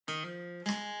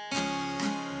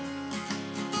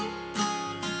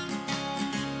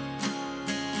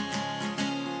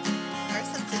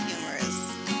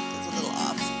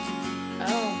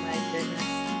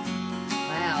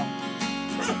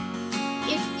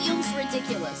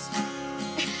ridiculous.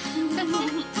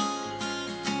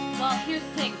 Well, here's the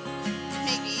thing.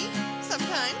 Maybe.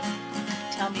 Sometimes.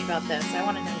 Tell me about this. I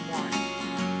want to know more.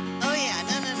 Oh, yeah.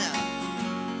 No.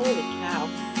 Holy cow.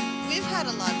 We've had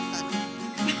a lot of fun.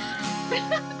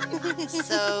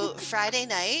 So Friday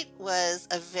night was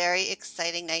a very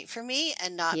exciting night for me,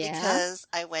 and not because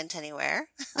I went anywhere.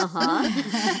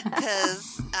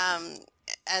 Because,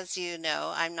 as you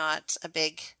know, I'm not a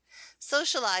big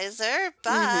socializer,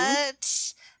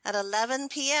 but at 11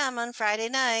 p.m. on Friday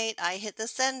night, I hit the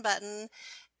send button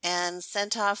and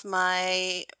sent off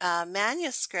my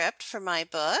manuscript for my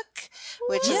book,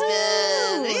 which has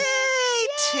been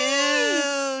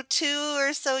two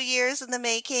or so years in the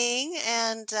making.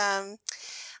 And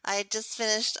I just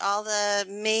finished all the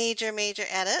major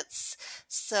edits.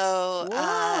 So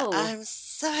I'm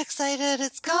so excited.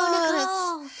 It's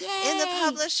gone. It's in the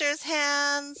publisher's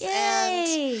hands.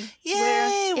 Yay!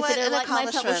 And If what it an like my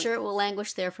accomplishment. publisher, it will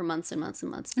languish there for months and months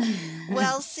and months.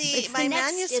 Well, see, my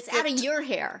manuscript... It's out of your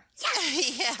hair.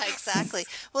 Yeah, exactly.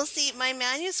 Well, see, my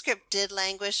manuscript did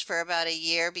languish for about a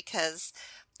year because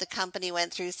the company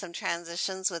went through some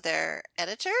transitions with their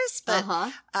editors, but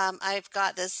I've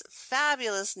got this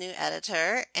fabulous new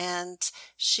editor, and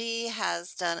she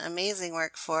has done amazing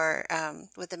work for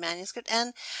with the manuscript.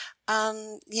 And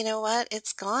you know what?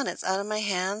 It's gone. It's out of my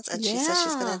hands, and she says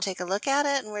she's going to take a look at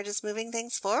it, and we're just moving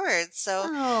things forward. So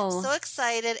so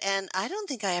excited, and I don't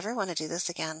think I ever want to do this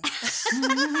again. I'm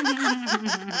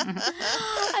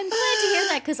glad to hear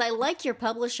that because I like your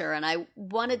publisher, and I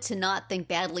wanted to not think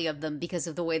badly of them because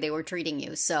of the way they were treating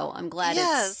you. So I'm glad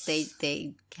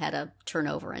they had a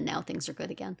turnover, and now things are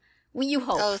good again. Well, you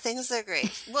hope. Oh, things are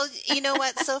great. Well, you know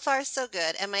what? So far, so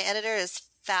good. And my editor is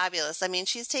fabulous. I mean,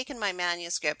 she's taken my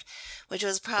manuscript, which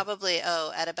was probably,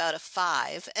 at about a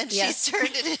 5, and she's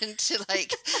turned it into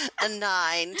like a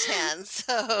 9, 10.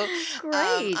 So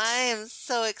great. I am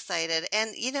so excited.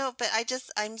 And, but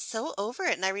I'm so over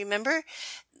it. And I remember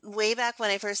way back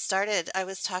when I first started, I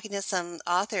was talking to some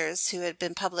authors who had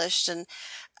been published, and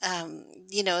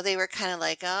they were kind of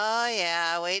like, oh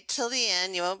yeah, wait till the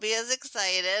end. You won't be as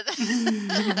excited.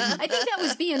 I think that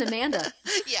was me and Amanda.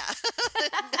 Yeah.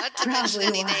 Not to mention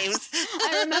any names.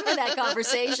 I remember that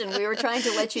conversation. We were trying to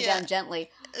let you down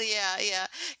gently. Yeah.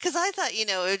 Because I thought, it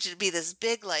would just be this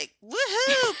big, like,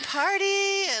 woohoo,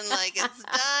 party, and like, it's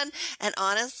done. And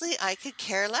honestly, I could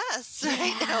care less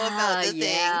right now about the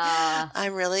thing.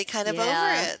 I'm really kind of over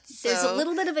it. So. There's a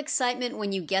little bit of excitement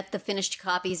when you get the finished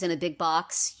copies in a big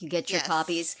box. You get your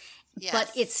copies. Yes.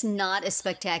 But it's not as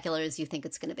spectacular as you think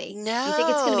it's going to be. No. You think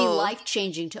it's going to be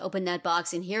life-changing to open that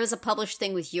box, and here's a published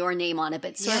thing with your name on it.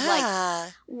 But it's sort of like,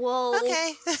 well,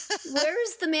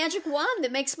 where's the magic wand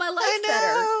that makes my life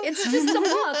better? It's just a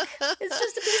book. It's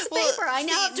just a piece of paper. I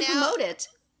now have to promote it.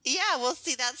 Yeah, well,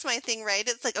 see, that's my thing, right?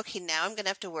 It's like, okay, now I'm going to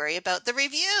have to worry about the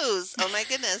reviews. Oh, my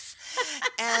goodness.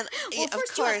 And, well,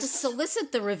 first you have to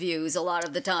solicit the reviews a lot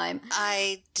of the time.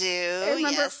 I do,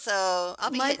 yes. So I'll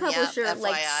be hitting you up,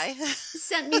 FYI.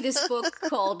 Sent me this book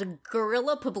called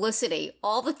Guerrilla Publicity,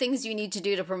 All the Things You Need to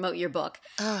Do to Promote Your Book.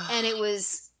 And it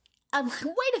was, I'm like,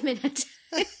 wait a minute.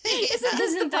 Isn't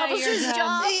this the publisher's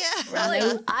job? Yeah. Really?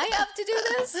 I have to do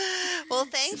this? Well,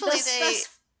 thankfully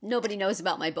nobody knows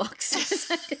about my books.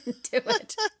 I didn't do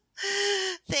it.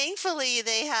 Thankfully,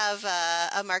 they have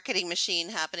a marketing machine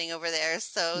happening over there,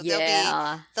 so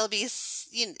there'll be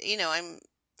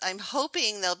I'm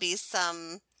hoping there'll be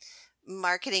some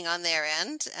marketing on their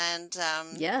end, and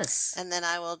and then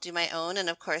I will do my own, and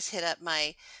of course hit up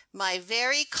my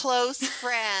very close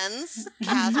friends,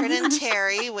 Catherine and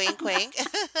Terry, wink, wink.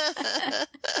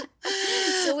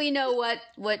 So we know what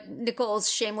Nicole's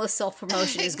shameless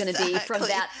self-promotion is going to be from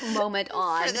that moment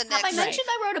on. For the next, have I mentioned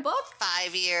I wrote a book?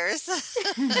 5 years.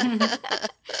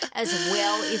 As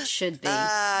well it should be.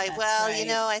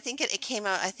 I think it came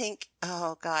out,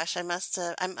 oh gosh, I'm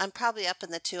probably up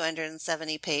in the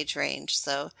 270 page range.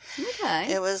 So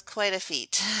it was quite a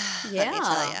feet. Yeah. Let me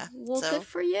tell you. Well, good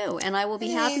for you. And I will be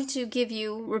happy to give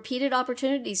you repeated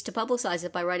opportunities to publicize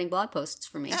it by writing blog posts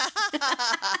for me.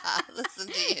 Listen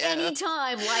to you.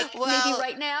 Anytime, maybe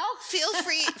right now. Feel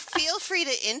free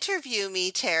to interview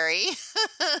me, Terry.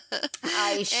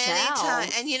 I shall. Anytime.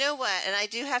 And you know what? And I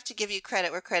do have to give you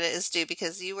credit where credit is due,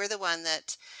 because you were the one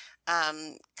that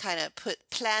kind of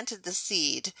planted the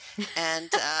seed and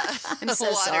I'm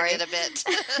so watered it a bit.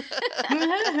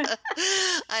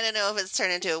 I don't know if it's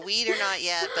turned into a weed or not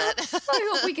yet, but I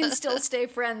hope we can still stay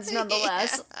friends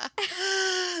nonetheless.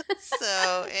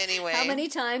 So anyway. How many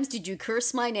times did you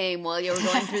curse my name while you were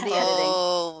going through the editing?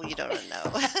 Oh, you don't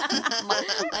know.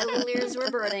 my little ears were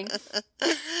burning.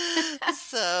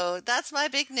 So that's my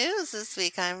big news this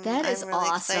week. I'm really awesome.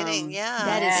 Exciting. Yeah.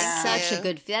 That is such a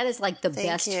good, that is like the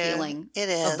best feeling it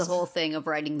is. Of the whole thing of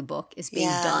writing the book is being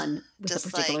done with just a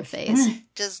particular like, phase.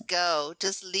 Just go.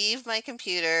 Just leave my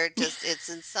computer. It's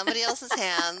in somebody else's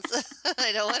hands.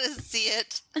 I don't want to see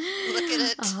it. Look at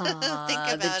it.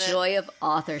 Think about the joy of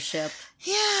authorship.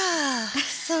 Yeah.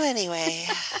 So anyway.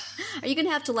 Are you going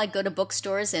to have to like go to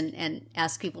bookstores and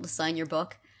ask people to sign your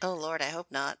book? Oh, Lord, I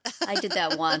hope not. I did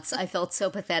that once. I felt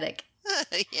so pathetic.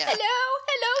 Yeah.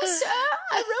 Hello, sir.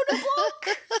 I wrote a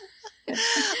book.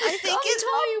 I think it's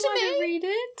how you want to read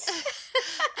it.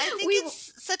 I think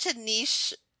it's such a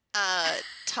niche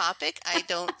topic. I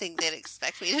don't think they'd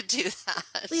expect me to do that.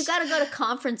 Well, you've got to go to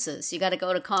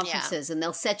conferences. And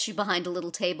they'll set you behind a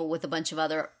little table with a bunch of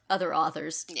other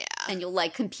authors. Yeah. And you'll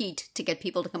like compete to get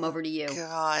people to come over to you.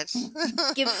 God.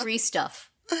 Give free stuff.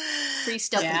 And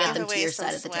get them to your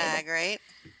side of the table. Right?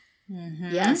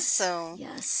 Mm-hmm. Yes. So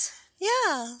yes.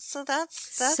 Yeah. So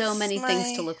that's so many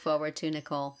things to look forward to,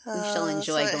 Nicole. We shall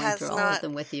enjoy going through all of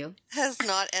them with you. Has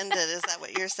not ended. Is that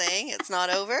what you're saying? It's not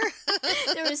over?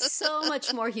 There is so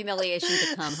much more humiliation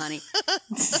to come, honey.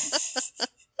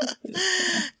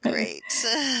 Great.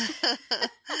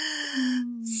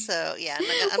 So yeah,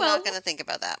 I'm not going to think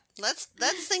about that. Let's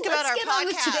think about our podcast. Let's get on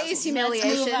with today's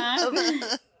humiliation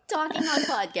of talking on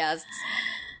podcasts.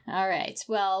 All right.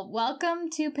 Well, welcome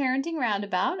to Parenting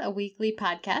Roundabout, a weekly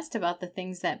podcast about the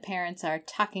things that parents are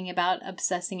talking about,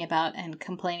 obsessing about, and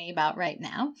complaining about right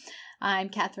now. I'm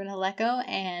Catherine Haleko,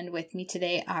 and with me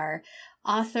today are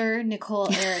author Nicole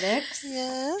Eridix.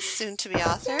 Yes, soon to be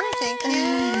author. Thank you.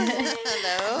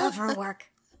 Hello. Love her work.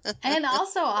 And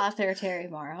also author Terry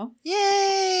Morrow.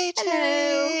 Yay,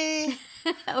 Terry.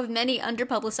 Of many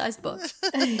underpublicized books.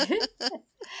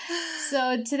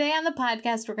 So today on the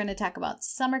podcast, we're going to talk about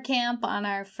summer camp. On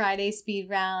our Friday speed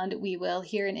round, we will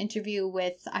hear an interview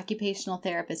with occupational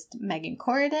therapist Meghan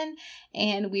Corridan,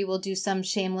 and we will do some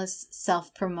shameless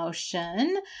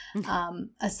self-promotion,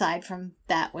 aside from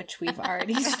that which we've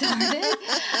already started.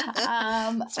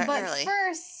 But early.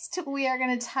 First, we are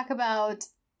going to talk about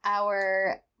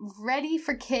our Ready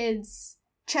for Kids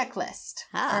checklist,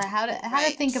 or how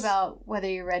to think about whether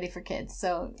you're ready for kids.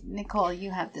 So, Nicole,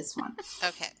 you have this one.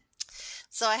 Okay.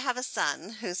 So I have a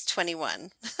son who's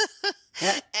 21,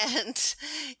 and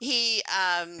he,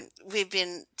 we've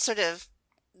been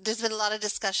there's been a lot of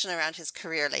discussion around his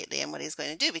career lately and what he's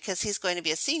going to do, because he's going to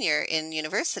be a senior in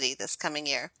university this coming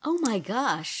year. Oh my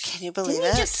gosh. Can you believe it?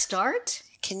 Didn't he just start?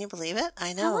 Can you believe it?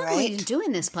 I know, How long right? have we been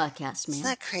doing this podcast, man? Isn't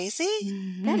that crazy?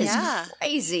 Mm-hmm. That is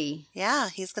crazy. Yeah,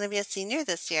 he's going to be a senior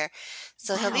this year.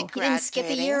 So he'll be graduating. He didn't skip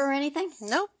a year or anything?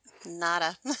 Nope,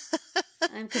 nada.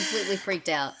 I'm completely freaked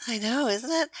out. I know,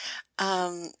 isn't it?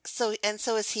 So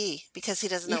is he, because he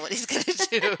doesn't know what he's going to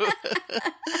do.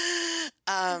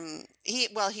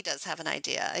 He does have an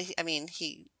idea. I mean,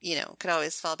 he, could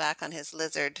always fall back on his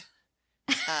lizard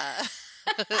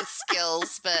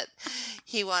skills, but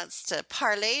he wants to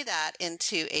parlay that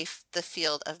into the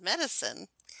field of medicine.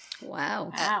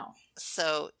 Wow.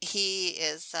 So he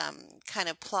is kind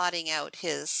of plotting out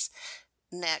his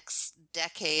next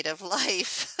decade of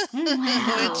life,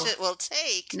 which it will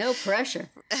take. No pressure.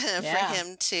 For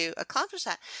him to accomplish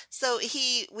that. So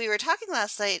we were talking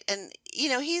last night, and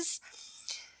he's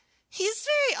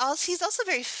also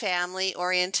very family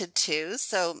oriented too.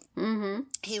 So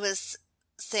he was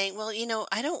saying, well,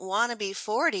 I don't want to be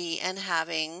 40 and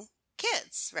having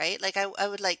kids, right? Like I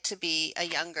would like to be a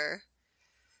younger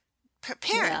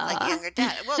parent, like younger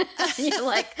dad. Well, you're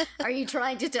like, are you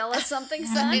trying to tell us something,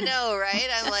 son? I know, right?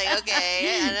 I'm like,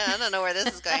 okay, I don't know where this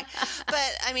is going.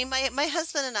 But I mean, my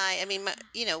husband and I mean,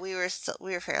 we were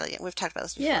fairly young. We've talked about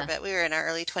this before, but we were in our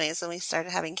early 20s when we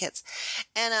started having kids.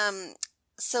 And,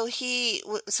 so we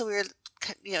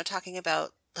were, talking about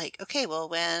like, okay, well,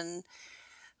 when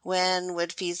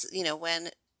would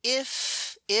if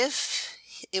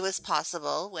it was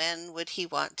possible, when would he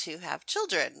want to have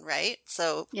children, right?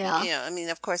 So, I mean,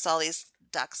 of course, all these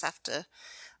ducks have to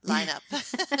line up,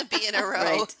 be in a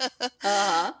row,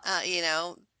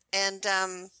 and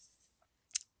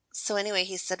so anyway,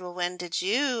 he said, well, when did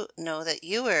you know that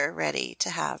you were ready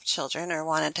to have children or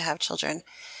wanted to have children?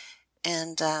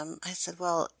 And I said,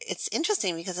 well, it's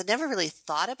interesting because I never really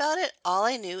thought about it. All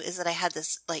I knew is that I had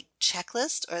this like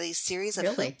checklist or these series of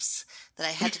hoops that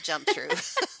I had to jump through.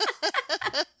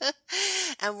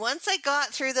 And once I got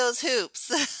through those hoops,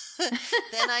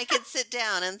 then I could sit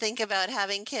down and think about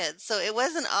having kids. So it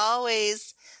wasn't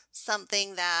always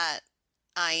something that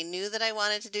I knew that I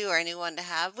wanted to do or I knew I wanted to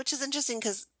have, which is interesting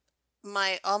because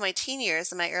all my teen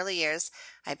years and my early years,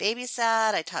 I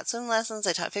babysat, I taught swim lessons,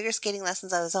 I taught figure skating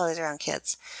lessons. I was always around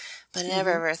kids, but I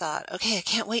never ever thought, okay, I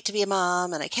can't wait to be a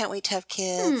mom and I can't wait to have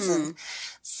kids. And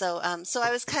so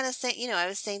I was kind of saying, I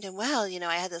was saying to him, well,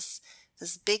 I had this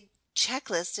big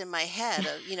checklist in my head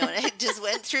of, and I just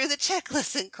went through the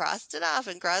checklist and crossed it off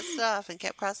and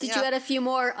kept crossing it off. Did you add a few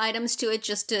more items to it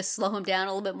just to slow him down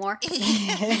a little bit more?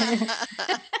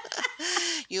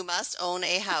 You must own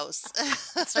a house.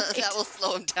 Right. That will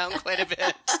slow him down quite a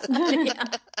bit.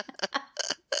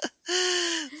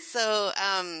 So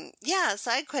I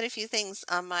had quite a few things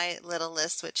on my little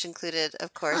list, which included,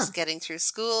 of course, getting through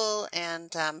school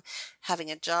and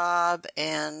having a job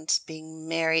and being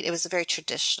married. It was a very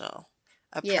traditional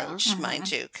approach,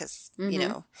 mind you, because,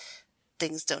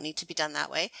 things don't need to be done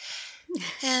that way.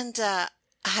 And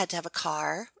I had to have a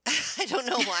car. I don't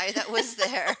know why that was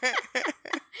there.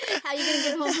 How are you going to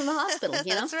get home from the hospital,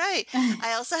 That's right.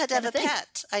 I also had to have a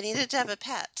pet. I needed to have a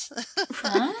pet. So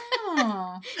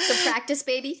practice,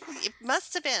 baby? It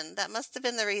must have been. That must have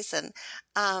been the reason.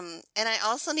 And I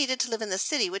also needed to live in the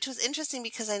city, which was interesting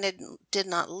because I did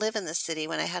not live in the city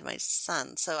when I had my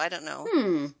son. So I don't know.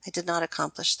 I did not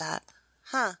accomplish that.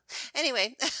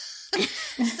 Anyway,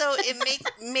 so it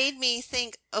made me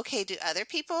think, okay, do other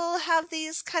people have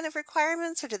these kind of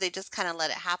requirements or do they just kind of let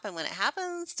it happen when it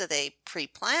happens? Do they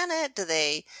pre-plan it?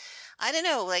 I don't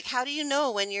know, like, how do you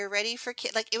know when you're ready for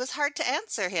kids? Like, it was hard to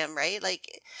answer him, right?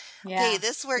 Like, okay,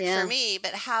 this worked for me,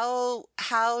 but how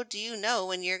do you know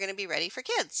when you're going to be ready for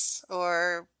kids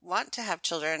or want to have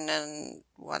children and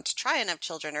want to try and have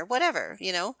children or whatever,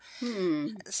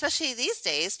 Especially these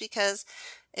days because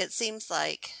it seems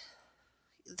like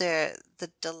the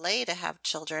delay to have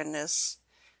children is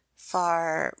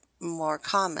far more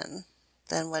common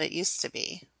than what it used to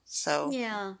be. So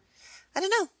I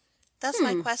don't know. That's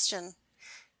my question.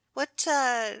 What?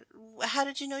 How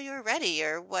did you know you were ready,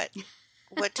 or what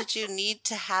did you need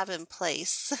to have in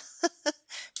place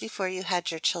before you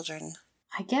had your children?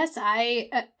 I guess I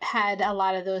had a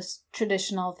lot of those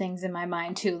traditional things in my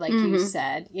mind too, like you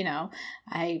said.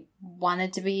 I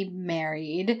wanted to be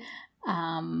married.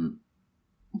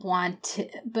 But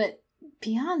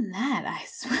beyond that, I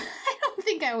don't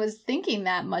think I was thinking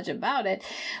that much about it,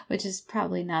 which is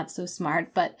probably not so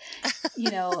smart. But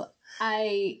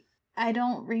I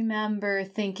don't remember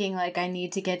thinking like I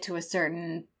need to get to a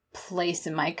certain place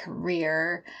in my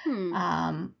career.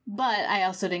 But I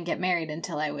also didn't get married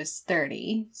until I was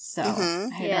 30, so I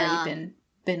had already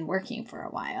been working for a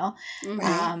while.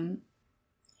 And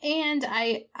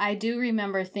I do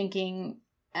remember thinking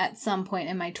at some point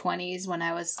in my 20s when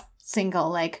I was single,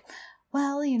 like,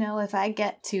 well, if I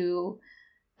get to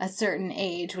a certain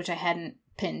age, which I hadn't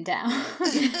pinned down,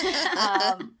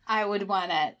 I would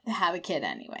want to have a kid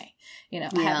anyway.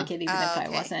 Have a kid even if I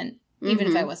wasn't, even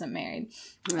if I wasn't married.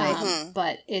 Right.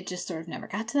 But it just sort of never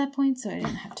got to that point, so I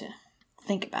didn't have to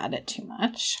think about it too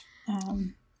much.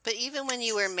 But even when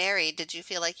you were married, did you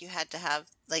feel like you had to have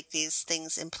like these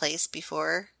things in place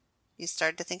before you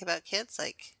started to think about kids?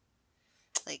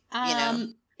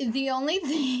 The only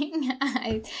thing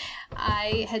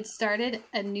I had started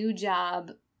a new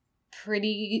job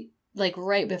pretty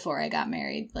right before I got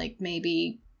married, like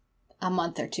maybe a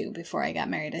month or two before I got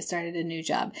married, I started a new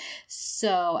job.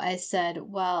 So I said,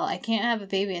 well, I can't have a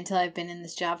baby until I've been in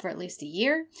this job for at least a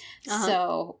year.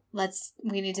 So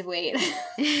we need to wait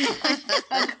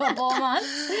a couple of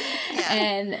months.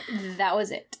 And that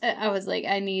was it. I was like,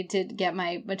 I need to get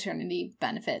my maternity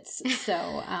benefits. So,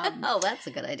 oh, that's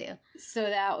a good idea. So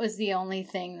that was the only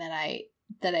thing that I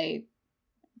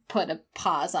put a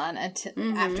pause on until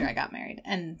after I got married.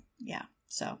 And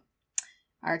so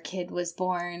our kid was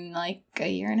born like a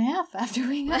year and a half after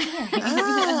we got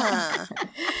married.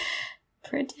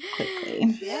 Pretty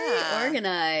quickly. Yeah.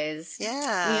 Organized.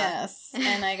 Yeah. Yes.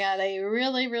 And I got a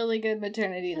really, really good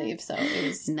maternity leave, so it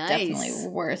was definitely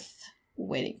worth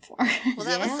waiting for. Well,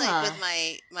 that was like with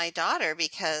my daughter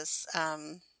because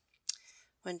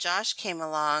when Josh came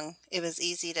along, it was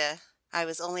easy I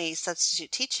was only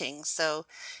substitute teaching, so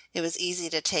it was easy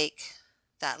to take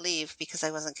that leave because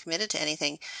I wasn't committed to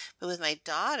anything. But with my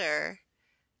daughter,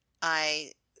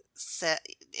 I said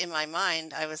in my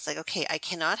mind, I was like, okay, I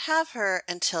cannot have her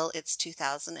until it's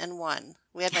 2001.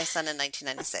 We had my son in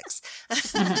 1996.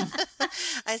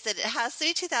 I said, it has to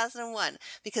be 2001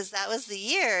 because that was the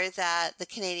year that the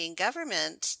Canadian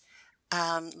government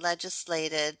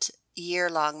legislated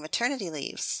year-long maternity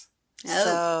leaves. Oh.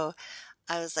 So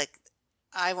I was like,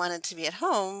 I wanted to be at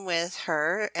home with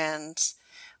her and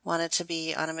wanted to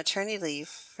be on a maternity leave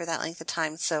for that length of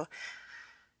time. So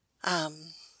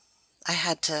I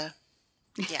had to,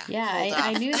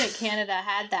 I knew that Canada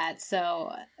had that,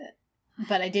 so,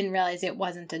 but I didn't realize it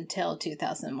wasn't until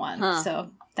 2001.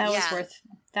 So that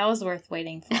was worth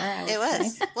waiting for. It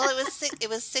was. Well, it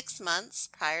was 6 months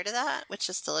prior to that, which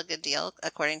is still a good deal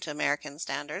according to American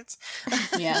standards.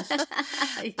 Yes.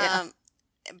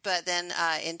 But then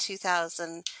in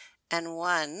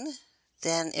 2001,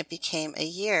 then it became a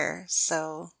year.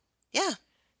 So yeah,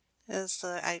 it was,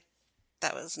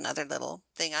 that was another little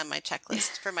thing on my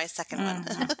checklist for my second one.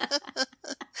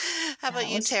 How about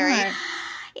you, Terry?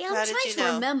 Yeah, I'm trying to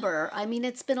remember. I mean,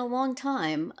 it's been a long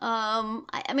time.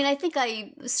 I think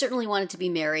I certainly wanted to be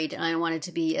married, and I wanted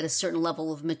to be at a certain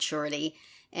level of maturity.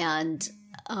 And,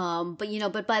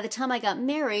 but by the time I got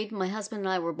married, my husband and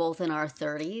I were both in our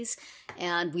 30s,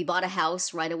 and we bought a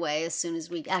house right away as soon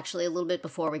as actually a little bit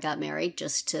before we got married,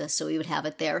 so we would have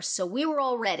it there. So we were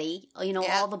all ready.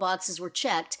 All the boxes were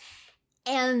checked.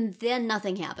 And then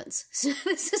nothing happens. So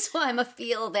this is why I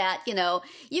feel that,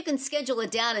 you can schedule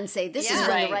it down and say, this is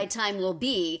when the right time will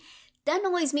be. Doesn't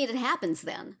always mean it happens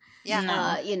then.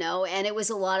 Yeah. And it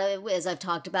was a lot of, as I've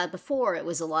talked about before, it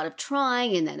was a lot of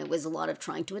trying, and then it was a lot of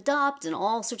trying to adopt and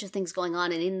all sorts of things going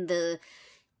on. And in the,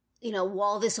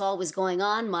 while this all was going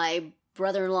on, my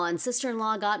brother-in-law and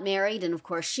sister-in-law got married, and of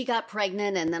course she got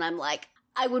pregnant. And then I'm like,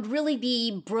 I would really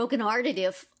be brokenhearted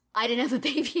if I didn't have a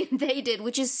baby and they did,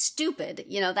 which is stupid.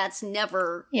 That's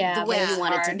never the way you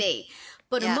want it to be.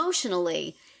 But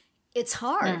emotionally, it's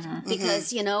hard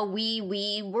because,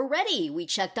 we were ready. We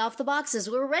checked off the boxes.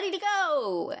 We were ready to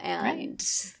go. And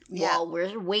while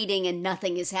we're waiting and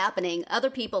nothing is happening, other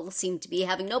people seem to be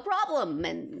having no problem.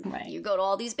 And you go to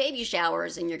all these baby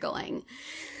showers and you're going,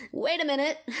 wait a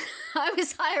minute. I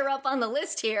was higher up on the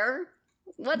list here.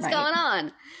 What's going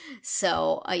on?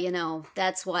 So,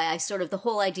 that's why the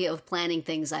whole idea of planning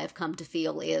things I have come to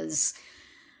feel is,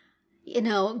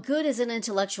 good as an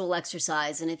intellectual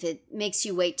exercise. And if it makes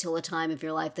you wait till a time of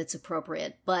your life that's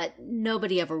appropriate, but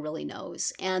nobody ever really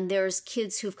knows. And there's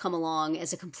kids who've come along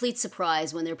as a complete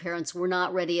surprise when their parents were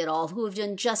not ready at all, who have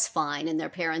done just fine. And their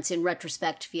parents in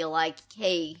retrospect feel like,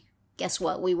 hey, guess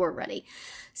what? We were ready.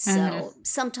 So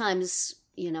sometimes,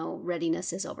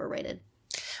 readiness is overrated.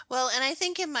 Well, and I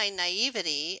think in my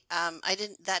naivety,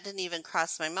 that didn't even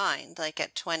cross my mind, like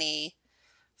at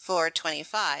 24,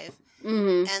 25.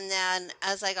 And then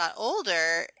as I got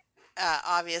older,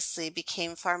 obviously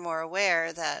became far more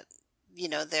aware that,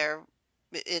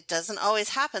 it doesn't always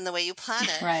happen the way you plan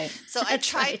it. Right. So I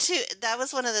tried that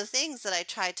was one of the things that I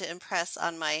tried to impress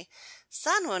on my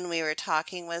son when we were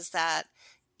talking, was that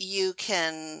you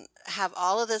can have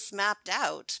all of this mapped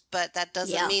out, but that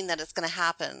doesn't mean that it's going to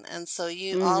happen. And so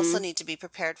you also need to be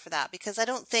prepared for that, because I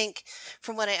don't think,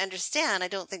 from what I understand,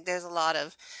 there's a lot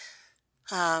of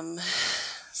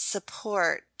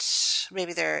support.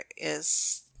 Maybe there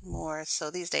is more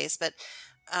so these days, but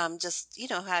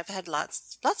I've had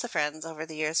lots of friends over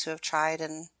the years who have tried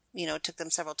and, took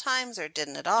them several times or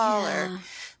didn't at all.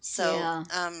 So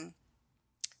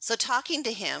talking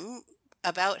to him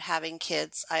about having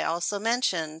kids, I also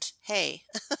mentioned, hey,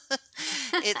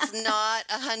 it's not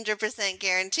 100%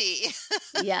 guarantee.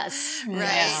 Yes. Right?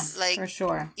 Yeah, like, for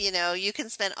sure. You can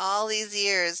spend all these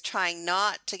years trying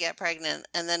not to get pregnant,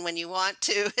 and then when you want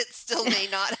to, it still may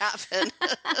not happen.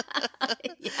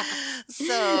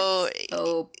 So,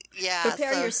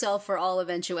 prepare yourself for all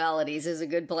eventualities is a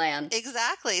good plan.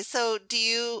 Exactly. So do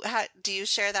you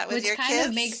share that with your kids? Which kind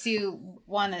of makes you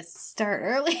want to start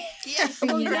early. Yeah.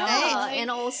 And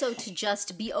also to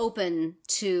just be open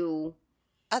to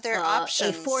other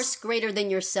options. A force greater than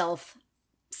yourself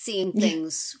seeing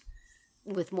things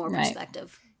with more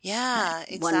perspective. Yeah,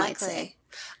 exactly. One might say.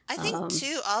 I think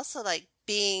too, also like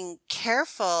being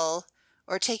careful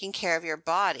or taking care of your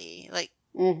body, like,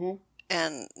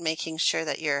 and making sure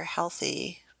that you're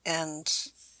healthy and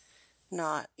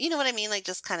not, you know what I mean? Like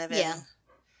just kind of in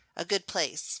a good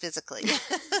place physically.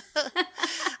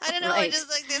 I don't know. Right. Just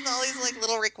like there's all these like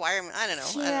little requirements. I don't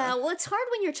know. Well, it's hard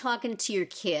when you're talking to your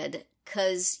kid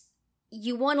because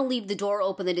you want to leave the door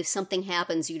open that if something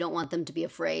happens, you don't want them to be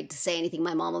afraid to say anything.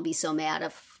 My mom will be so mad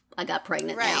if I got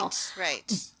pregnant now.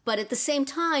 Right. But at the same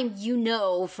time,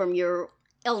 from your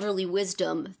elderly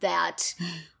wisdom that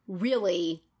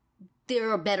really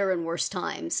there are better and worse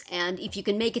times. And if you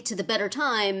can make it to the better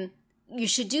time, you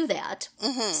should do that.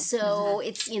 So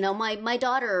it's, my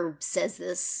daughter says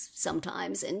this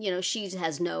sometimes, and, she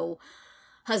has no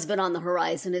husband on the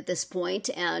horizon at this point.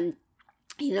 And,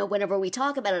 whenever we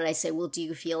talk about it, I say, well, do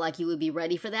you feel like you would be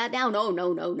ready for that now? No. And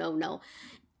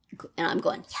I'm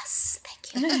going, yes,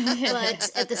 thank you.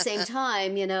 But at the same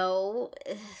time,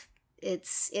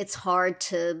 it's hard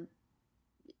to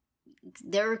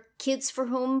there are kids for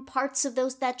whom parts of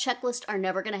that checklist are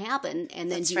never going to happen.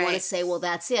 And then do you want to say, well,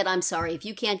 that's it. I'm sorry. If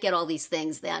you can't get all these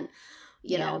things, then,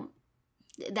 you know,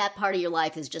 that part of your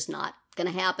life is just not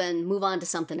going to happen. Move on to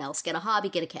something else. Get a hobby,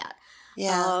 get a cat.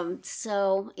 Yeah.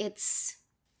 So it's,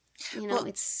 you know,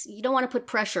 you don't want to put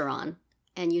pressure on,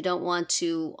 and you don't want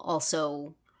to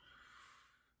also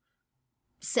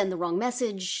send the wrong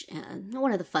message. And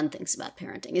one of the fun things about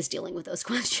parenting is dealing with those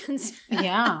questions.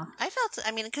 Yeah.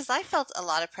 Because I felt a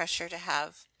lot of pressure to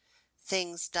have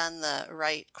things done the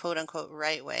right, quote unquote,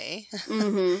 right way.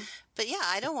 Mm-hmm. But yeah,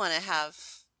 I don't want to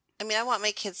I want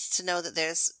my kids to know that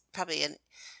there's probably it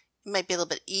might be a little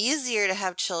bit easier to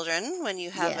have children when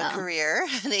you have a career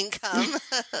and income.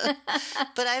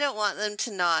 But I don't want them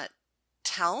to not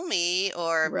tell me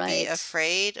or be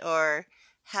afraid or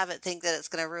have it think that it's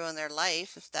going to ruin their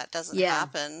life if that doesn't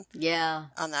happen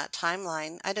on that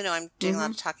timeline. I don't know. I'm doing a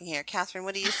lot of talking here. Catherine,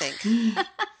 what do you think?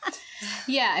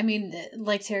 Yeah, I mean,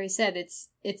 like Terry said, it's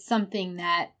something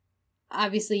that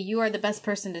obviously you are the best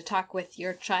person to talk with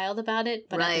your child about it,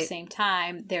 but at the same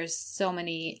time, there's so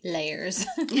many layers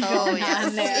layers.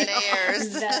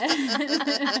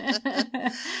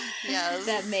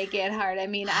 That make it hard. I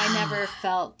mean, I never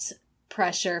felt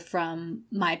pressure from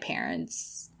my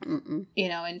parents, you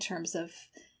know, in terms of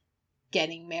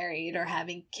getting married or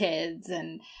having kids.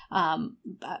 And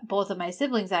both of my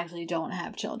siblings actually don't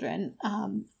have children,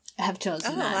 have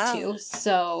chosen not to.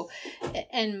 So,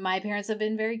 and my parents have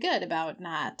been very good about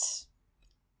not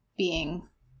being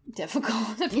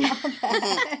difficult about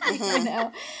that. You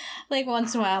know, like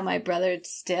once in a while, my brother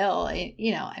still,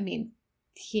 you know, I mean,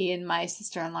 he and my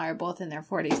sister-in-law are both in their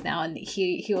 40s now, and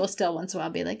he will still once in a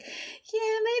while be like,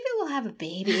 yeah, maybe we'll have a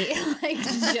baby, like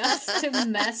just to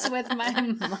mess with my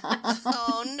mom.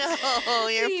 Oh no,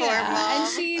 your poor mom.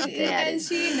 And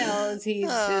she knows he's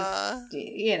just,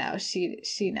 you know,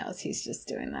 she knows he's just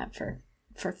doing that for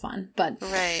fun. But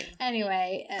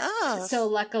anyway, so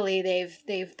luckily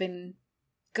they've been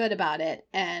good about it,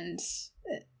 and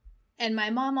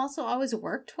my mom also always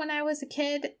worked when I was a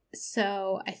kid,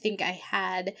 so I think I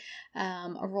had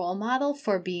a role model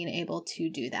for being able to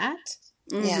do that.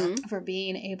 Yeah. For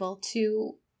being able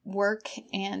to work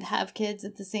and have kids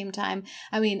at the same time.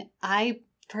 I mean, I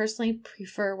personally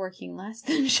prefer working less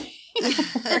than she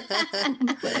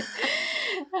worked.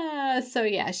 So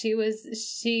yeah,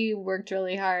 she worked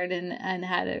really hard and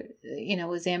had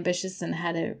was ambitious and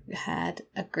had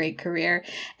a great career,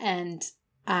 and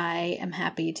I am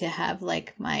happy to have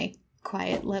like my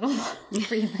quiet little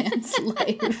freelance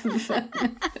life.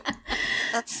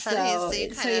 That's funny.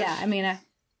 So yeah, I mean,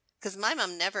 because my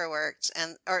mom never worked,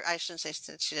 or I shouldn't say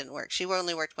she didn't work. She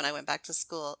only worked when I went back to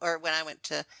school, or when I went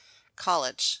to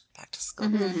college, back to school.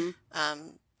 Mm-hmm.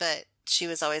 But she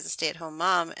was always a stay-at-home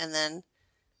mom, and then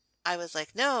I was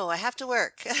like, no, I have to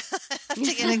work. I have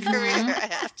to get a career. I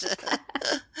have to.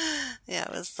 Yeah,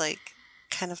 it was like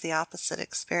kind of the opposite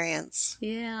experience.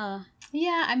 Yeah.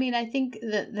 Yeah, I mean, I think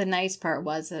the nice part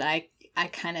was that I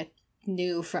kind of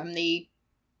knew from the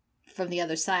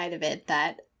other side of it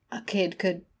that a kid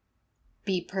could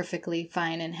be perfectly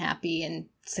fine and happy and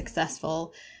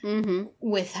successful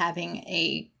with having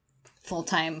a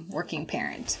full-time working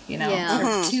parent, you know,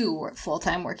 or two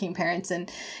full-time working parents.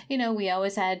 And, you know, we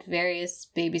always had various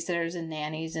babysitters and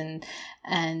nannies, and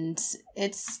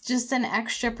it's just an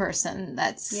extra person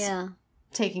that's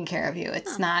taking care of you.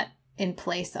 It's not in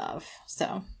place of.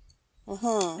 So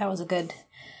that was a good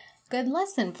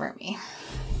lesson for me.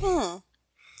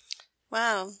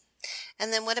 Wow.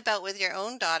 And then what about with your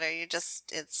own daughter? And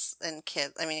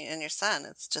your son,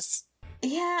 it's just.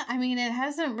 Yeah, I mean, it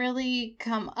hasn't really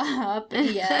come up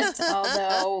yet,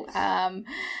 although,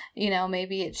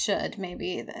 maybe it should.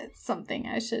 Maybe that's something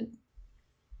I should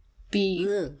be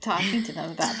talking to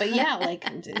them about. But yeah, like,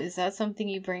 is that something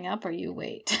you bring up, or you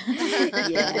wait to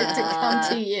come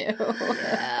to you?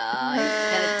 Yeah,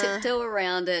 kind of tiptoe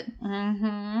around it.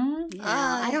 Yeah,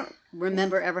 I don't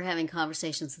remember ever having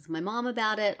conversations with my mom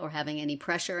about it or having any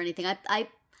pressure or anything.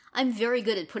 I'm very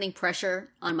good at putting pressure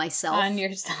on myself, on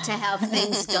yourself, to have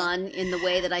things done in the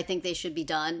way that I think they should be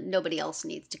done. Nobody else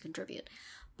needs to contribute.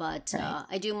 But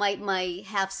I do. My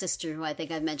half-sister, who I think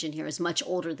I've mentioned here, is much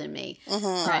older than me,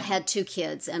 had two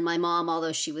kids. And my mom,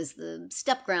 although she was the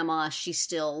step-grandma, she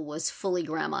still was fully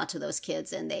grandma to those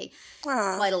kids. And they,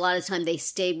 quite a lot of time, they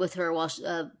stayed with her while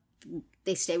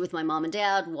they stayed with my mom and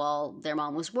dad while their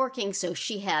mom was working, so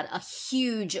she had a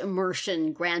huge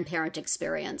immersion grandparent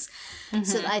experience.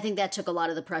 So I think that took a lot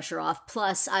of the pressure off.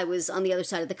 Plus, I was on the other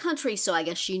side of the country, so I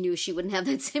guess she knew she wouldn't have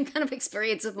that same kind of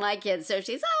experience with my kids. So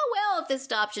she's, oh, well, if this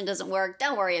adoption doesn't work,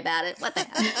 don't worry about it. What the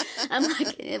heck? I'm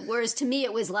like, whereas to me,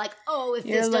 it was like, oh, if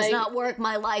this does not work,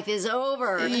 my life is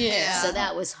over. Yeah. So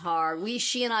that was hard.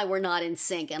 She and I were not in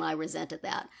sync, and I resented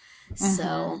that.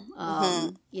 So,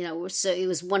 you know, so it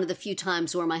was one of the few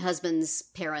times where my husband's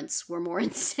parents were more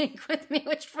in sync with me,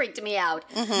 which freaked me out.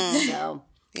 So,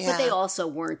 but they also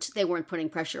weren't putting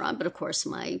pressure on. But of course,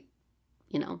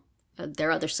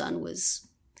 their other son was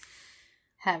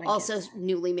also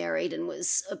newly married and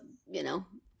was,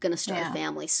 going to start a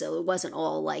family. So it wasn't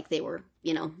all like they were,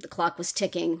 the clock was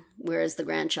ticking, whereas the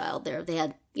grandchild they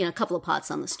had, a couple of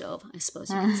pots on the stove, I suppose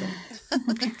you could say.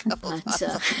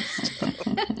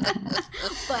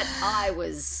 But I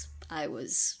was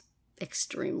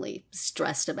extremely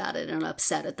stressed about it and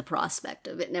upset at the prospect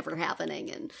of it never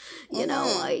happening. And,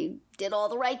 I did all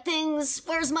the right things.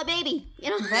 Where's my baby? My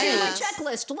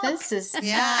checklist. Look. This is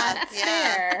not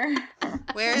fair.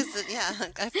 Where is it? Yeah,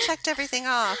 I've checked everything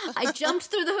off. I jumped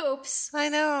through the hoops. I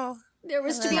know. There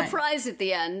was to be a prize at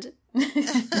the end. Yeah,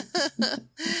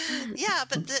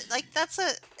 but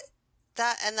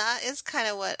that is kind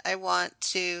of what I want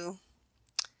to,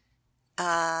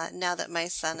 now that my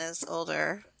son is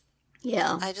older.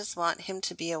 Yeah. I just want him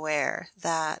to be aware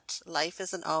that life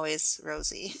isn't always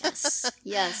rosy.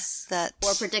 Yes.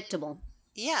 Or predictable.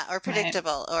 Yeah, or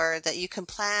predictable, or that you can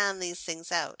plan these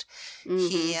things out.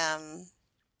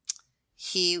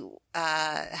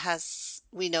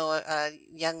 We know a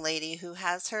young lady who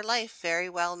has her life very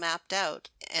well mapped out,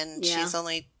 and she's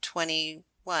only 21.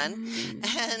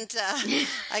 And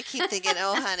I keep thinking,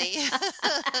 oh, honey,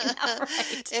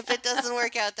 if it doesn't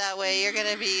work out that way, you're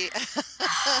going to be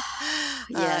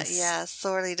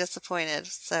sorely disappointed.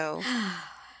 So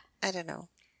I don't know.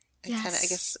 I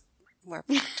guess more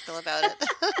practical about it.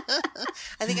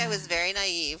 I think I was very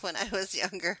naive when I was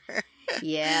younger.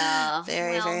 Yeah.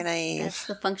 Very naive. That's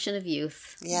the function of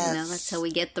youth. Yes. That's how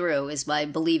we get through, is by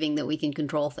believing that we can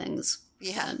control things.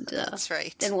 Yeah, and, that's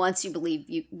right. Then once you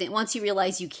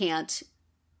realize you can't,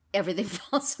 everything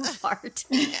falls apart.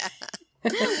 Yeah.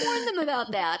 Warn them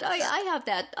about that. I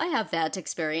have that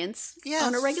experience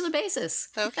on a regular basis.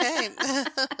 Okay.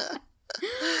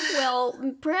 Well,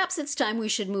 perhaps it's time we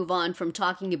should move on from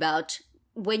talking about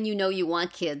when you know you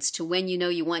want kids to when you know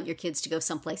you want your kids to go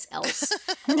someplace else.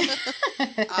 Awesome.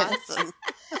 And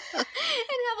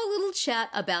have a little chat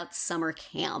about summer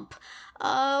camp. We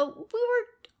were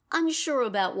unsure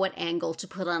about what angle to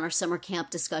put on our summer camp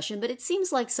discussion, but it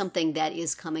seems like something that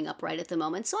is coming up right at the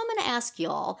moment. So I'm going to ask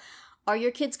y'all, are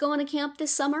your kids going to camp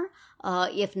this summer?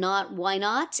 If not, why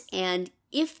not? And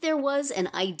if there was an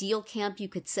ideal camp you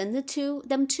could send them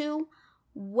to,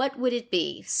 what would it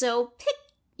be? So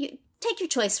take your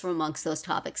choice from amongst those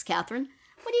topics, Catherine.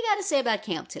 What do you got to say about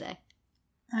camp today?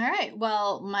 All right.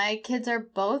 Well, my kids are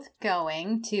both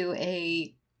going to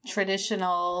a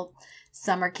traditional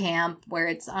summer camp where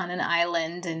it's on an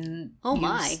island and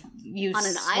you on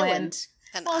an swim. Island.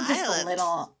 Just a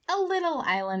little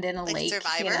island in a like lake.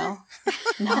 Survivor?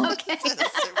 No. Okay.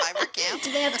 Survivor camp.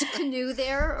 Do they have to canoe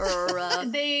there, or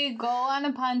they go on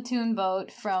a pontoon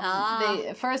boat from?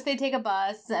 First they take a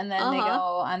bus and then they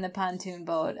go on the pontoon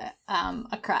boat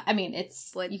across. I mean,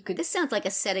 This sounds like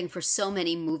a setting for so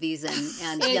many movies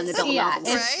and young adult novels.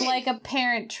 It's like a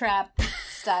Parent Trap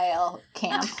style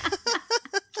camp.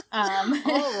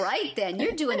 All right, then.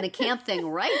 You're doing the camp thing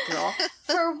right, girl.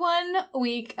 For 1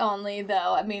 week only,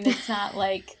 though. I mean, it's not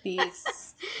like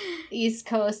these East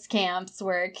Coast camps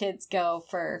where kids go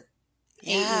for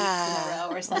 8 weeks in a row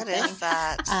or something. What is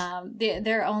that?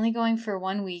 They're only going for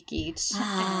 1 week each.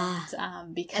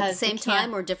 And, because at the same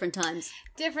time or different times?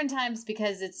 Different times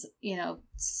because it's,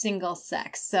 single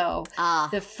sex. So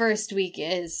the first week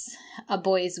is a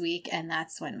boys' week, and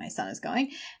that's when my son is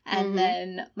going. And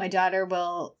then my daughter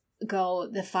will go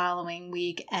the following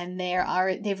week, and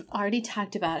they've already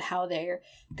talked about how they're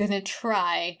gonna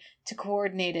try to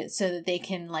coordinate it so that they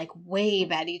can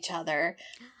wave at each other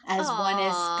as one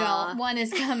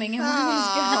is coming and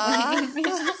one is going.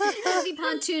 As the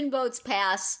pontoon boats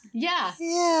pass. Yeah.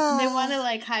 They want to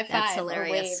high five or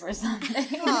wave or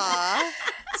something.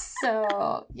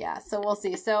 So we'll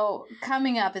see. So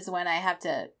coming up is when I have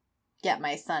to get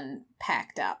my son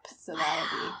packed up. So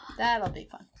that'll be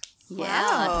fun. Yeah.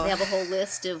 Wow. Do they have a whole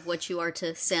list of what you are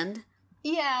to send?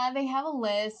 Yeah, they have a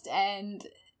list, and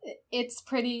it's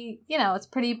pretty, it's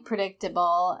pretty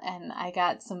predictable. And I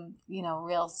got some,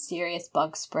 real serious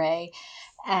bug spray,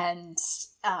 and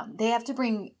they have to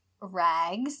bring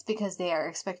rags because they are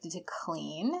expected to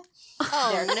clean.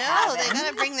 Oh no, they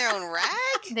gotta bring their own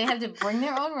rag? They have to bring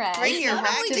their own rags. Bring your Not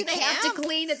rag only to do they have camp? to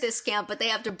clean at this camp, but they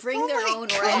have to bring their own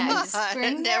God. rags.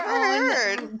 Bring Never their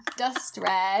heard. own dust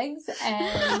rags,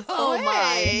 and No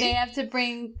way. they have to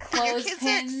bring Your kids are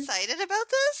clothespins. excited about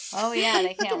this? Oh yeah,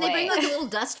 they can't Can they bring wait. like a little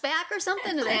dust bag or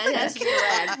something? Or it has to be a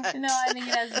rag? No, I think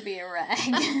it has to be a rag.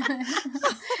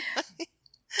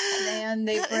 And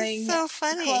they That is bring so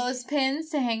funny. clothespins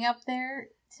to hang up their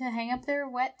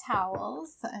wet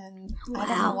towels, and I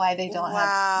don't know Wow. why they don't have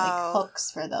Wow. like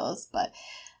hooks for those, but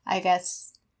I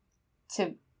guess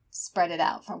to spread it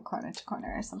out from corner to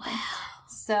corner or something.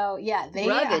 So yeah,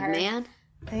 Rugged, man.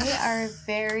 They are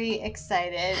very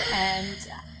excited, and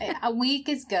a week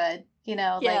is good. You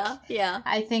know, Yeah, like yeah.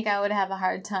 I think I would have a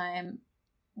hard time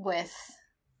with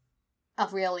a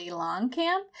really long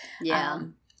camp. Yeah.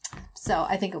 So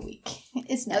I think a week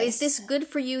is nice. Now, is this good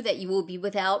for you that you will be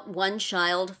without one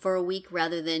child for a week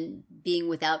rather than being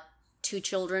without two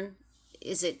children?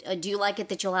 Is it? Do you like it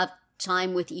that you'll have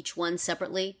time with each one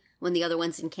separately when the other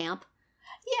one's in camp?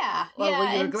 Yeah. Or yeah, will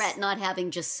you it's- regret not having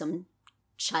just some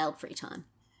child-free time?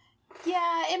 Yeah,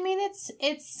 I mean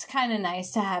it's kind of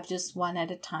nice to have just one at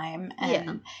a time,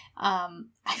 and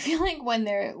I feel like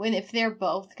if they're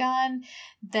both gone,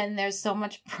 then there's so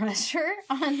much pressure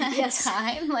on that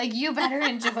time. Like, you better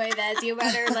enjoy this. You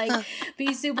better like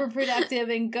be super productive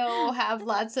and go have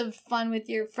lots of fun with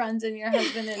your friends and your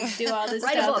husband and do all this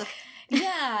Write stuff. a book.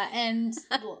 Yeah, and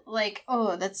like,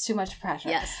 oh, that's too much pressure.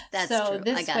 Yes, that's so true.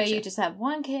 this I way gotcha. you just have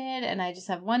one kid, and I just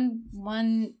have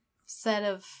one set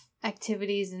of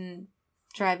activities and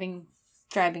driving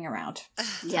around.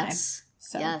 Yes.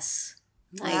 So. Yes.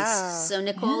 Nice. Wow. So,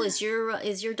 Nicole, is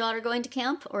your daughter going to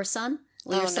camp or son?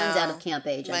 Well, your son's no. out of camp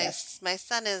age, I My guess. my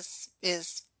son is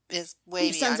way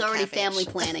Your son's beyond already camp age. family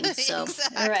planning, so.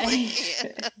 Exactly.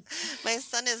 Right. My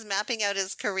son is mapping out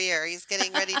his career. He's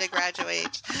getting ready to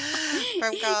graduate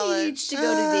from He college. needs to go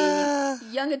to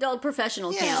the young adult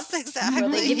professional camp. Yes, exactly.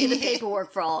 Where they give you the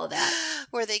paperwork for all of that.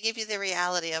 Where they give you the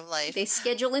reality of life. They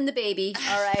schedule in the baby.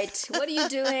 All right. What are you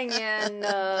doing in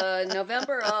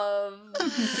November of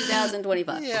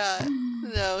 2025? Yeah.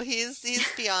 No, he's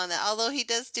beyond that. Although he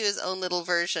does do his own little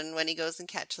version when he goes and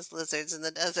catches lizards in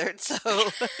the desert. So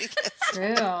I guess,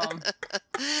 True.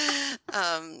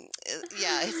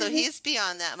 yeah, so he's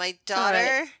beyond that. My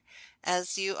daughter,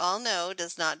 as you all know,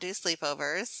 does not do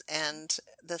sleepovers, and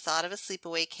the thought of a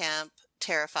sleepaway camp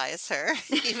terrifies her,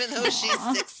 even though she's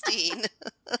 16.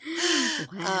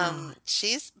 Wow.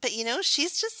 She's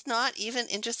just not even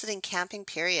interested in camping,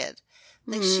 period.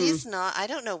 Like, she's not, I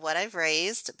don't know what I've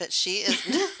raised, but she is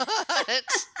not,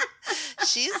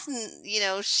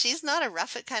 she's not a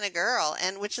rough it kind of girl.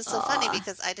 And which is so funny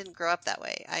because I didn't grow up that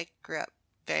way. I grew up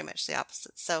very much the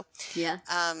opposite. So, Yeah.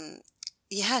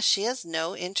 she has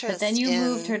no interest. But then you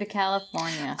moved her to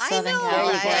California, I Southern know,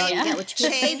 California. right? Yeah, which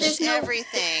Changed no-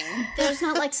 everything. There's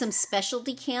not like some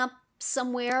specialty camp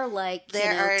somewhere, like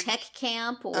There are- tech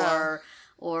camp or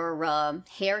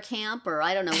hair camp, or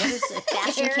I don't know, what is it,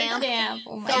 fashion Hair camp? camp.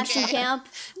 Oh my Fashion God. camp?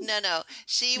 No.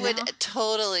 She would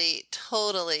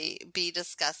totally be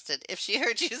disgusted if she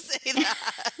heard you say that.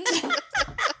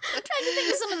 I'm trying to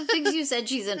think of some of the things you said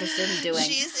she's interested in doing.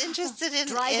 She's interested in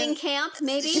Driving camp,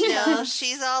 maybe? No,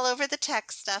 she's all over the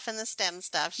tech stuff and the STEM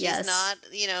stuff. She's Yes. not,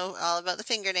 all about the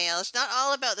fingernails. She's not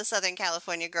all about the Southern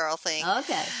California girl thing.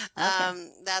 Okay.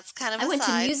 That's kind of I went to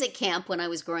aside. music camp when I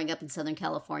was growing up in Southern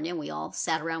California, and we all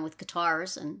sat around with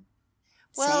guitars and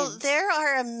Well, sang. there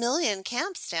are a million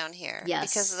camps down here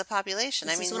Yes. because of the population.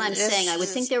 This I mean, is what I'm this saying. I would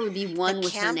think is there would be one a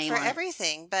with her camp name for on it.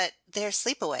 everything, but they're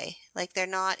sleepaway. Like, they're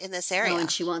not in this area. Oh,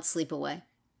 and she won't sleep away.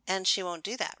 And she won't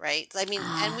do that, right? I mean,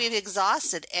 and we've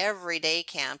exhausted everyday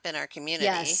camp in our community.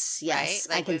 Yes,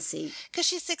 right? I can see. Because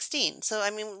she's 16. So, I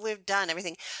mean, we've done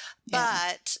everything.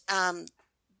 Yeah. But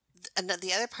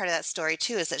the other part of that story,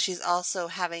 too, is that she's also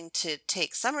having to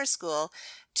take summer school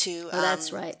to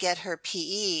that's right. get her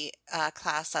PE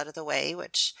class out of the way,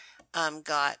 which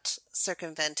got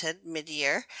circumvented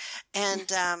mid-year.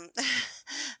 And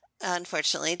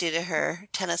unfortunately, due to her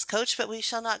tennis coach, but we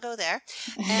shall not go there.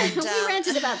 And We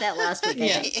ranted about that last week.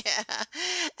 Yeah. yeah.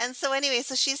 And so anyway,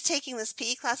 so she's taking this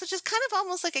PE class, which is kind of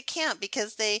almost like a camp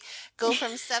because they go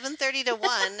from 7:30 to 1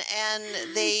 and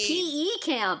they PE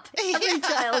camp. Every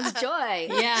child's joy.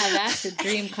 Yeah, that's a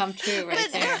dream come true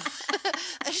right there.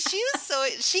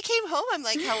 She came home. I'm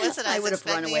like, how was it? I was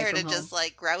expecting her to just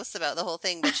like grouse about the whole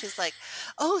thing, but she's like,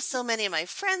 oh, so many of my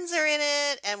friends are in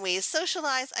it and we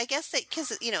socialize. I guess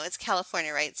because, it's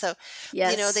California, right? So,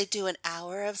 they do an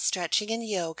hour of stretching and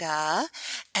yoga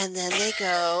and then they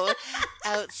go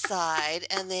outside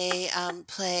and they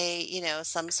play,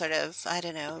 some sort of, I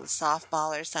don't know,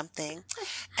 softball or something.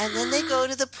 And then they go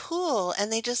to the pool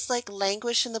and they just like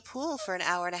languish in the pool for an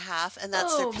hour and a half and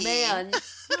that's their pee. Man.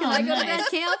 Can I go to that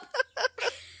camp?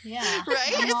 Yeah.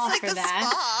 Right? I'm all it's like for a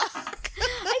that. spa.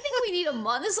 I think we need a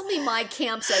mom. This will be my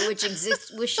campsite, which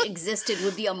wish existed,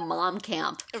 would be a mom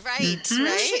camp. Right, right?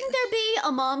 Shouldn't there be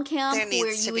a mom camp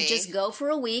where you would just go for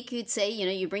a week? You'd say,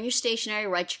 you bring your stationery,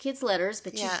 write your kids letters,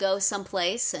 but you'd go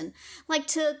someplace and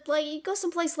you go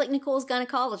someplace like Nicole's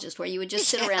gynecologist where you would just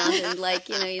sit around and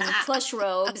in plush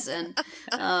robes and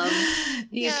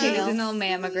the occasional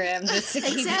mammogram just to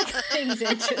keep things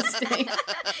interesting. You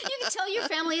can tell your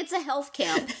family it's a health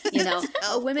camp,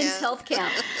 a women's health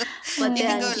camp. But you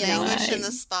then, can go languish in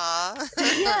the spa.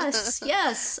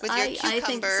 Yes. With your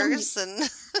cucumbers and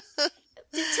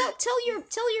tell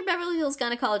your Beverly Hills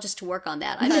gynecologist to work on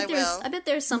that. I bet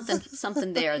there's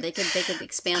something there. They could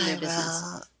expand their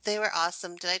business. They were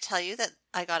awesome. Did I tell you that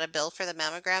I got a bill for the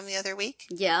mammogram the other week?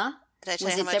 Yeah. Did I tell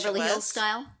you how much Beverly it was? Hills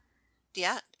style?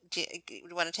 Yeah. Do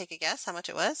you want to take a guess how much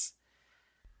it was?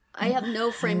 I have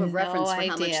no frame of reference for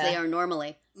how much they are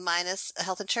normally. Minus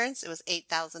health insurance, it was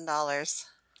 $8,000.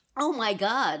 Oh my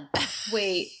God.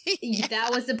 Wait, that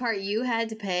was the part you had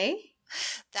to pay?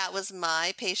 That was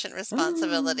my patient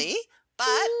responsibility, but...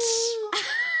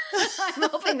 I'm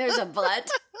hoping there's a but.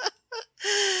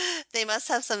 They must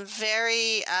have some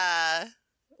very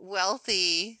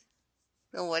wealthy,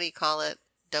 what do you call it?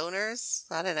 Donors?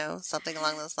 I don't know, something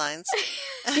along those lines.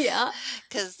 Yeah.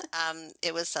 Because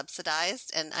it was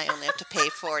subsidized and I only have to pay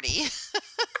 $40.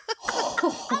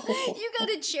 You got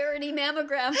a charity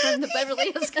mammogram from the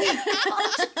Beverly Hills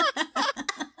Gynecologist.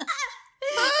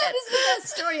 That is the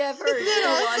best story I've heard in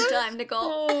a long time,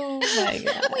 Nicole. Oh my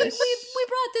gosh. We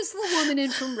brought this little woman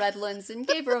in from Redlands and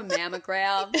gave her a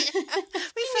mammogram. Yeah,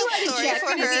 we felt sorry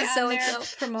for her.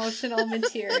 So promotional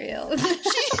material.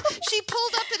 She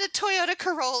pulled up in a Toyota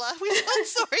Corolla. We felt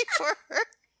sorry for her.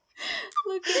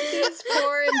 Look at these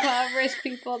poor impoverished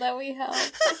people that we help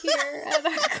here at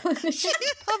our clinic.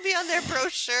 I'll be on their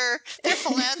brochure, their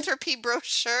philanthropy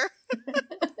brochure.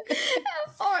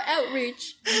 Or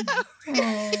outreach.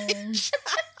 The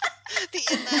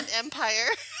Inland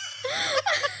Empire.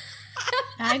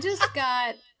 I just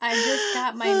got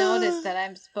my notice that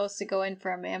I'm supposed to go in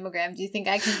for a mammogram. Do you think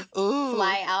I can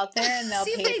fly out there and they'll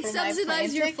pay for my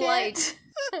subsidize your flight?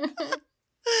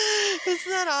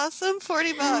 Isn't that awesome?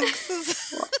 $40.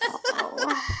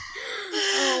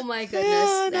 Oh my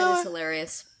goodness, that is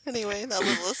hilarious. Anyway, that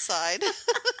little aside.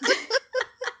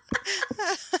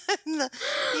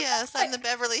 I'm the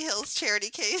Beverly Hills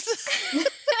charity case.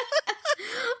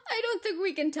 I don't think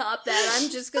we can top that.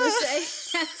 I'm just going to say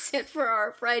that's it for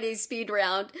our Friday speed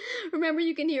round. Remember,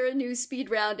 you can hear a new speed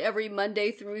round every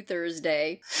Monday through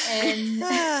Thursday.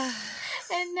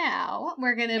 And now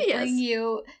we're going to bring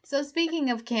you, so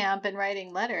speaking of camp and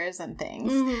writing letters and things,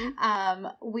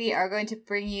 we are going to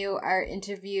bring you our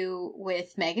interview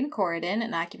with Meghan Corridan,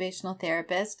 an occupational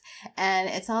therapist. And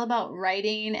it's all about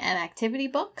writing and activity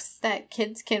books that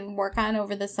kids can work on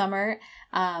over the summer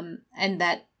and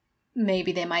that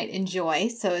maybe they might enjoy.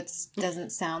 So it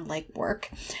doesn't sound like work,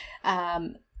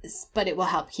 but it will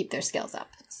help keep their skills up.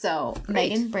 So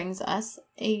Meghan brings us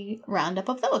a roundup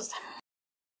of those.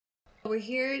 We're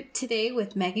here today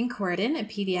with Meghan Corridan, a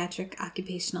pediatric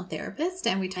occupational therapist,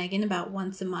 and we're talking about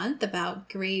once a month about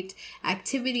great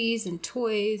activities and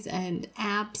toys and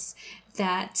apps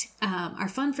that are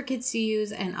fun for kids to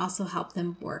use and also help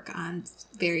them work on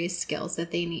various skills that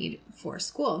they need for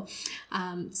school.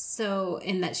 And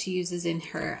that she uses in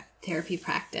her therapy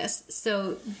practice.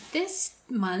 So this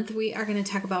month we are going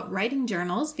to talk about writing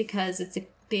journals because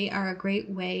they are a great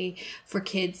way for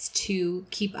kids to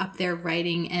keep up their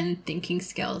writing and thinking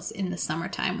skills in the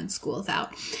summertime when school's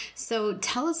out. So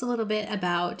tell us a little bit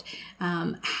about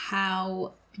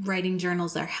how writing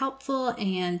journals are helpful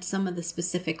and some of the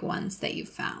specific ones that you've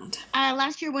found.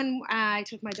 Last year when I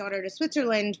took my daughter to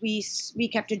Switzerland, we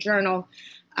kept a journal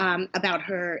about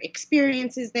her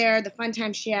experiences there, the fun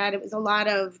time she had. It was a lot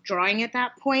of drawing at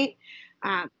that point.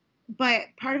 But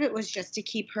part of it was just to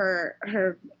keep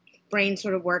her brain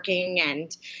sort of working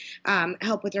and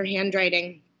help with her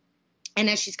handwriting. And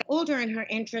as she's got older and her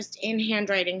interest in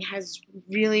handwriting has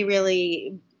really,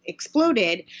 really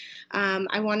exploded,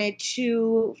 I wanted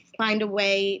to find a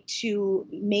way to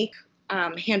make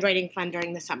handwriting fun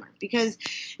during the summer because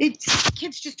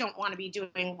kids just don't want to be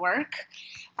doing work.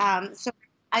 So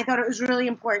I thought it was really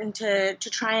important to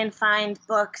try and find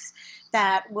books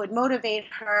that would motivate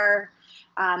her,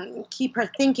 keep her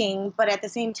thinking, but at the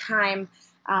same time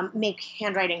make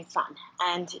handwriting fun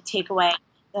and take away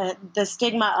the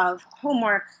stigma of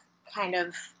homework kind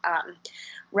of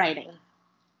writing.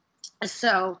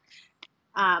 So,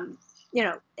 you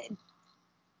know,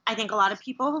 I think a lot of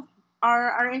people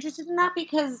are interested in that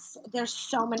because there's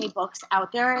so many books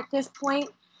out there at this point.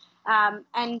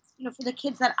 And, you know, for the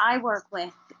kids that I work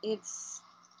with, it's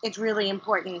really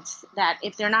important that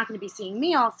if they're not going to be seeing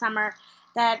me all summer,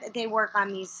 that they work on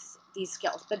these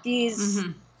skills. But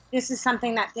this is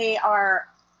something that they are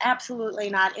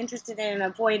absolutely not interested in and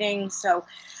avoiding. So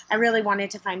I really wanted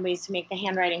to find ways to make the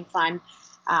handwriting fun.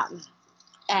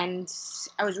 And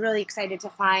I was really excited to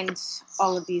find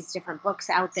all of these different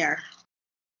books out there.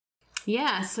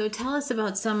 Yeah, so tell us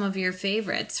about some of your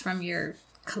favorites from your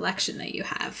collection that you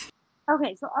have.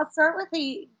 Okay, so I'll start with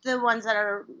the ones that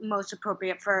are most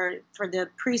appropriate for the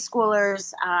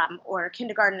preschoolers or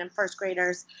kindergarten and first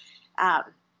graders.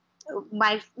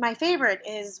 My favorite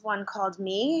is one called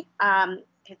Me.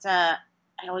 It's I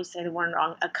always say the word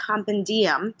wrong, a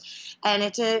compendium, and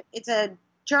it's a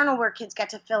journal where kids get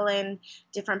to fill in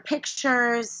different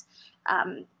pictures.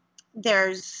 And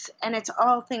it's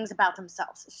all things about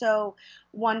themselves. So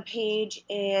one page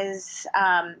is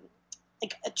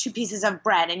like 2 pieces of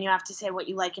bread, and you have to say what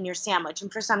you like in your sandwich.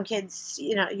 And for some kids,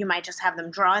 you know, you might just have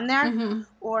them draw in there,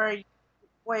 or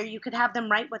where you could have them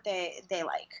write what they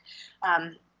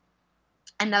like.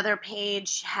 Another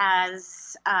page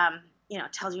has, you know,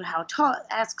 tells you how tall,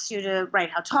 asks you to write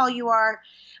how tall you are.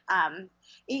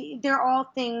 They're all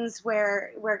things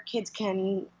where kids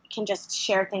can just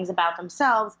share things about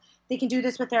themselves. They can do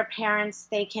this with their parents.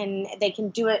 They can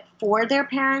do it for their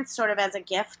parents, sort of as a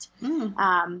gift.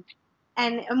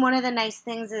 And one of the nice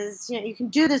things is, you know, you can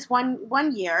do this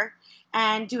one year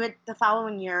and do it the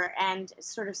following year and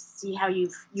sort of see how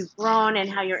you've grown and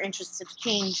how your interests have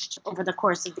changed over the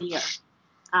course of the year.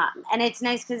 And it's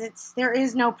nice because there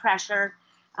is no pressure.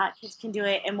 Kids can do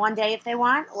it in one day if they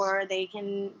want, or they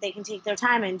can take their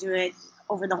time and do it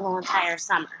over the whole entire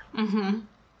summer.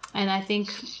 And I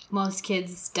think most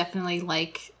kids definitely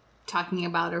like talking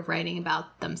about or writing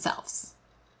about themselves.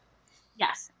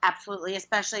 Yes, absolutely.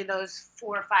 Especially those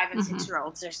 4, 5, and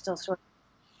 6-year-olds. They're still sort of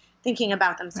thinking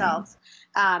about themselves.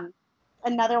 Right.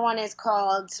 Another one is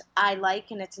called I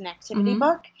Like, and it's an activity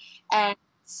book. And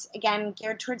it's, again,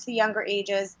 geared towards the younger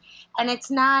ages. And it's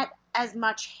not as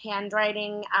much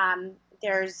handwriting.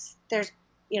 There's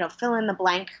you know, fill in the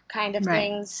blank kind of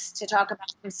things to talk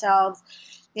about themselves.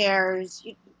 There's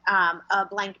a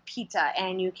blank pizza,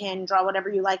 and you can draw whatever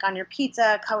you like on your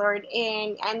pizza, color it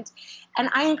in, and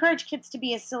I encourage kids to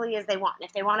be as silly as they want.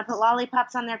 If they want to put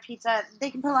lollipops on their pizza,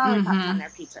 they can put lollipops on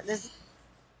their pizza.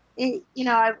 You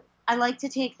know, I like to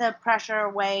take the pressure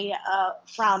away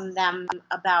from them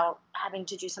about having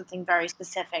to do something very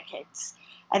specific.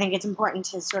 I think it's important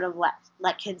to sort of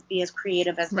let kids be as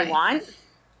creative as they want.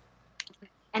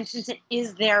 And since it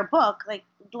is their book, like,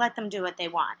 let them do what they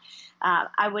want.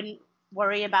 I wouldn't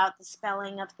worry about the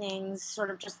spelling of things. Sort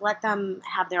of just let them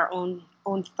have their own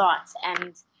thoughts.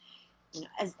 And, you know,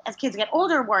 as kids get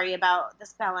older, worry about the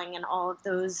spelling and all of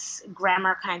those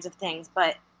grammar kinds of things.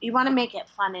 But you want to make it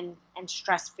fun and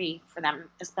stress-free for them,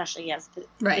 especially as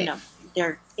you know,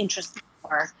 their interest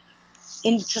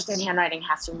in handwriting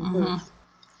has to improve.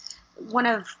 One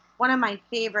of my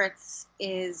favorites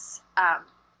is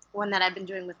one that I've been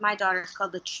doing with my daughter. It's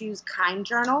called the Choose Kind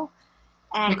Journal.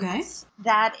 And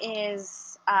that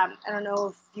is, I don't know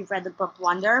if you've read the book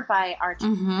Wonder by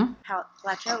Archie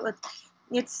Fletcher.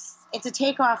 It's a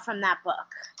takeoff from that book.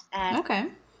 And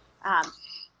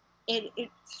it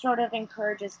sort of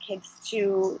encourages kids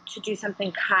to do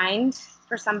something kind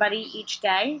for somebody each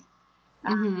day.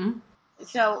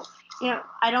 So, you know,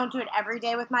 I don't do it every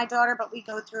day with my daughter, but we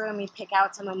go through and we pick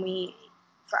out some, and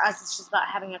for us, it's just about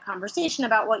having a conversation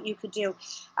about what you could do.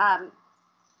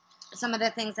 Some of the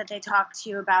things that they talk to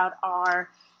you about are,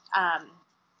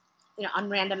 you know, on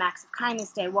Random Acts of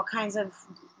Kindness Day, what kinds of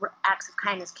acts of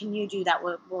kindness can you do that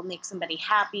will make somebody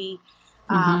happy?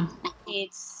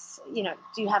 It's, you know,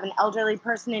 do you have an elderly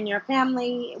person in your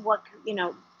family? What, you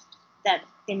know, that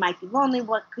they might be lonely.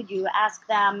 What could you ask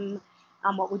them?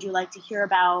 What would you like to hear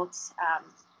about?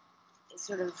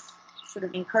 Sort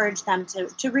of encourage them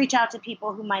to reach out to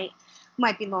people who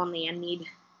might be lonely and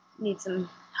need some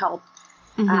help.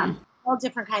 All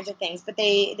different kinds of things, but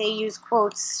they use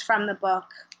quotes from the book.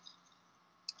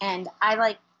 And I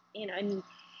like, you know,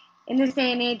 in this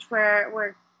day and age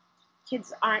where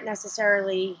kids aren't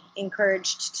necessarily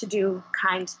encouraged to do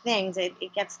kind things, it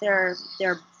gets their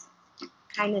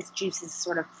kindness juices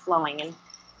sort of flowing and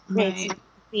creates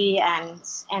empathy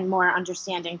and more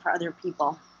understanding for other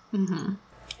people. Mm-hmm.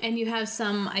 And you have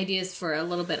some ideas for a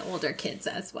little bit older kids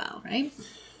as well, right?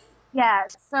 Yeah.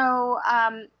 So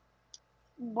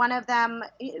one of them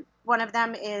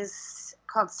is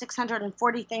called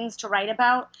 640 Things to Write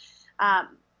About.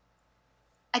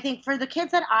 I think for the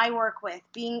kids that I work with,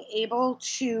 being able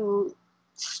to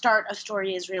start a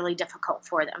story is really difficult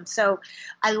for them. So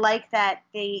I like that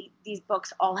these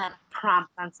books all have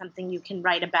prompts on something you can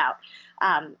write about.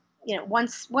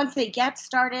 Once they get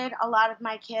started, a lot of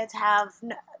my kids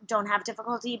don't have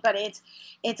difficulty, but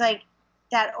it's like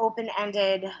that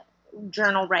open-ended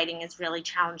journal writing is really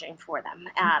challenging for them.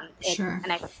 Sure.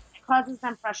 And it causes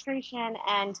them frustration,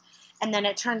 and then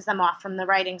it turns them off from the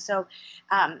writing. So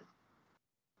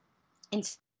in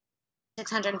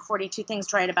 642 Things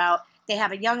to Write About, they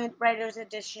have a young writers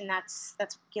edition that's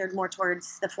geared more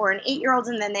towards the 4 and 8-year-olds,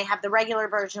 and then they have the regular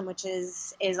version, which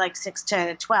is like 6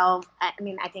 to 12. I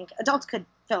mean, I think adults could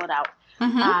fill it out.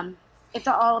 Mm-hmm.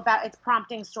 It's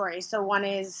prompting stories. So one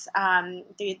is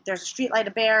there's a streetlight,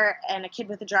 a bear, and a kid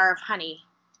with a jar of honey.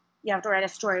 You have to write a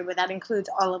story that includes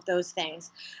all of those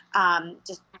things.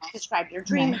 Just describe your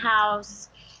dream house.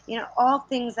 All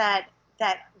things that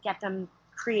get them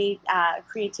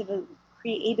creatively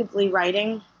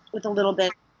writing with a little bit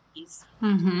of ease.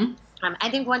 Mm-hmm. I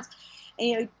think once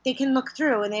they can look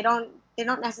through, and they don't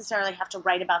necessarily have to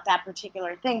write about that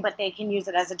particular thing, but they can use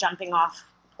it as a jumping off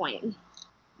point.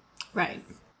 Right.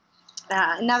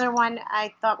 Another one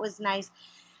I thought was nice.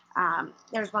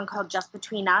 There's one called Just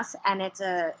Between Us, and it's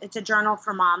a journal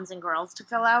for moms and girls to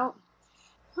fill out.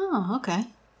 Oh, okay.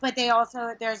 But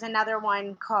there's another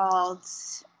one called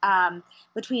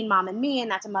Between Mom and Me, and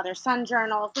that's a mother-son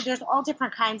journal. So there's all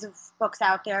different kinds of books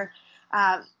out there.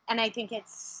 And I think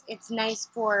it's nice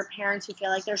for parents who feel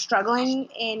like they're struggling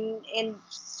in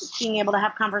being able to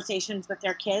have conversations with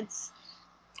their kids.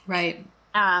 Right.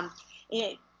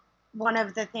 One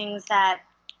of the things that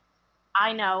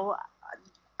I know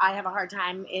I have a hard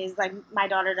time is, like, my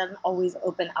daughter doesn't always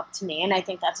open up to me. And I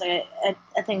think that's a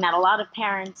thing that a lot of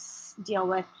parents deal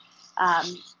with.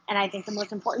 And I think the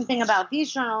most important thing about these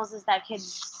journals is that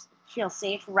kids feel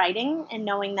safe writing and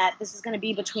knowing that this is going to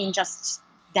be between just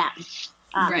them.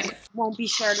 Right. It won't be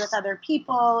shared with other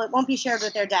people. It won't be shared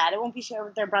with their dad. It won't be shared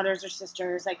with their brothers or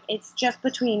sisters. Like, it's just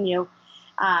between you.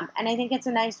 And I think it's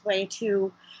a nice way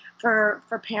for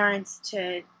parents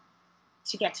to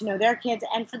get to know their kids,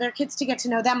 and for their kids to get to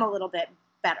know them a little bit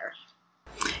better.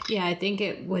 Yeah, I think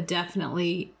it would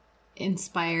definitely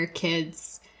inspire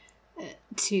kids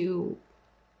to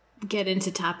get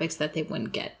into topics that they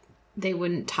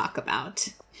wouldn't talk about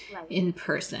in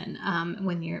person.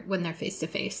 When they're face to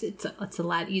face, it's a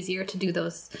lot easier to do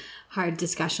those hard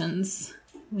discussions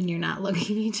when you're not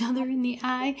looking each other in the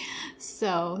eye.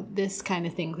 So this kind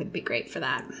of thing would be great for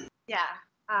that. Yeah.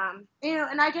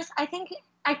 And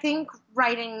I think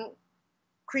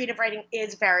creative writing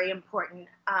is very important.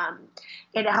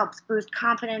 It helps boost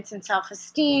confidence and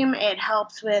self-esteem. It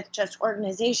helps with just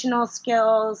organizational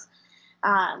skills.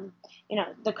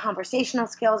 The conversational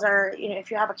skills are,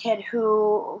 if you have a kid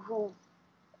who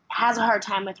has a hard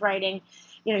time with writing,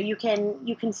 you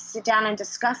can sit down and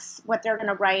discuss what they're going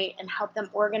to write and help them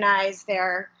organize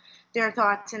their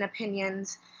thoughts and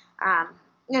opinions.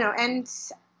 And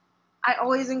I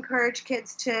always encourage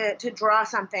kids to draw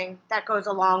something that goes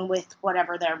along with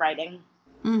whatever they're writing.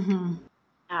 Mm-hmm.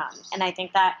 And I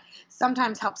think that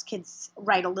sometimes helps kids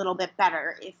write a little bit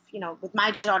better. If, with my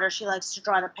daughter, she likes to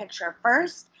draw the picture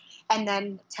first and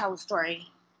then tell a story.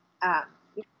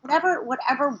 Whatever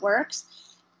works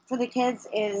for the kids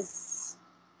is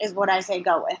what I say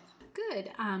go with.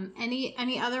 Good.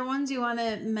 Any other ones you want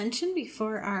to mention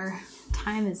before our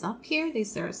time is up here?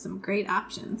 These are some great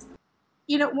options.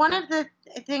 One of the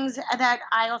things that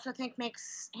I also think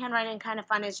makes handwriting kind of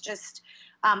fun is just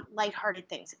lighthearted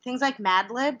things. Things like Mad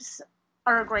Libs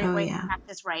are a great way to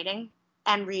practice writing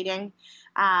and reading.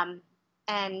 My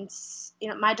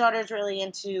daughter's really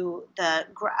into the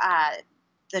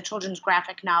children's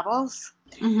graphic novels.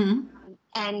 Mm-hmm.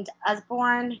 And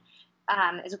Usborne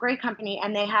is a great company,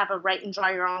 and they have a write and draw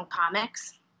your own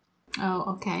comics.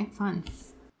 Oh, okay. Fun.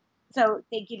 So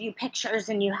they give you pictures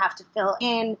and you have to fill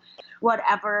in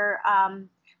whatever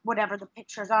the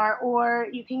pictures are, or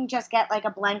you can just get like a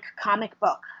blank comic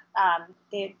book.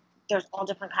 There's all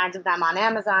different kinds of them on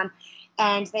Amazon,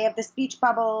 and they have the speech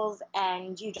bubbles,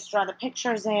 and you just draw the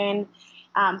pictures in.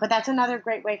 But that's another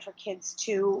great way for kids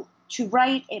to to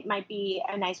write, it might be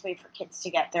a nice way for kids to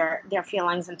get their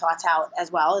feelings and thoughts out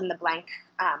as well in the blank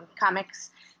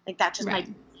comics. Like that just might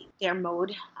be their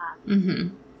mode.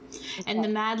 And the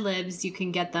Mad Libs, you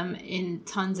can get them in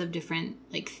tons of different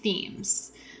like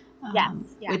themes.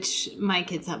 Which my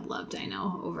kids have loved, I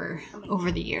know,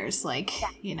 over the years. Like,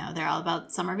 you know, they're all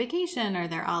about summer vacation, or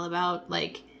they're all about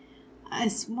like,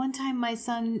 one time my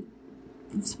son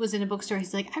was in a bookstore,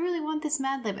 he's like, I really want this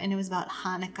Mad Lib, and it was about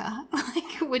Hanukkah,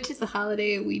 like, which is a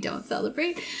holiday we don't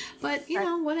celebrate, but you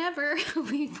know, whatever,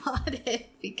 we bought it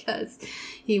because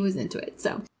he was into it.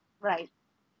 So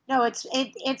no,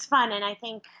 it's fun, and I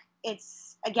think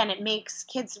it makes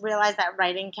kids realize that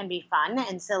writing can be fun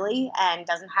and silly and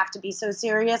doesn't have to be so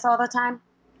serious all the time.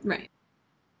 Right.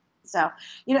 So,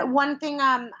 you know, one thing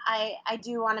I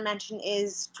do want to mention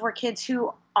is for kids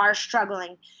who are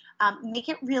struggling, make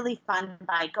it really fun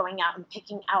by going out and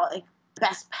picking out like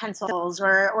best pencils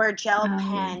or gel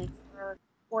pens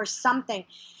or something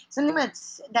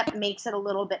that makes it a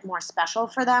little bit more special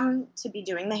for them to be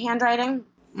doing the handwriting.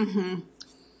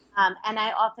 And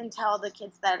I often tell the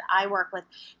kids that I work with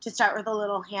to start with a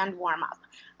little hand warm-up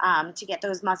to get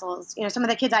those muscles. You know, some of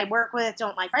the kids I work with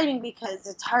don't like writing because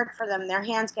it's hard for them. Their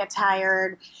hands get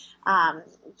tired.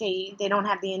 They don't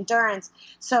have the endurance.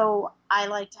 So I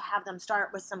like to have them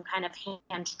start with some kind of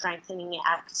hand strengthening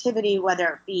activity, whether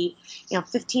it be,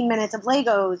 15 minutes of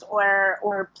Legos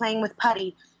or playing with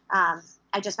putty.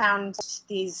 I just found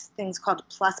these things called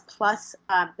plus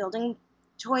building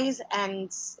toys,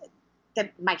 and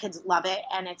my kids love it,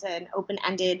 and it's an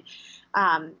open-ended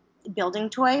building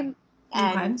toy,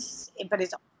 but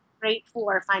it's great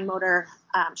for fine motor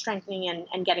strengthening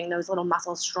and getting those little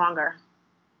muscles stronger.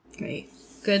 Great.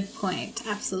 Good point.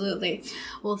 Absolutely.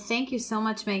 Well, thank you so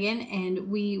much, Meghan.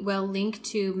 And we will link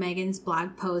to Meghan's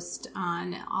blog post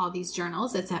on all these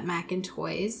journals. It's at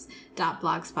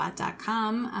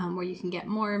macandtoys.blogspot.com, where you can get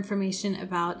more information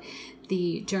about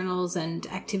the journals and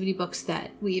activity books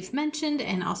that we've mentioned,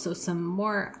 and also some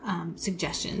more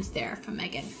suggestions there from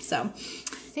Meghan. So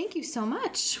thank you so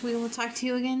much. We will talk to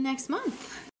you again next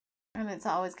month. And it's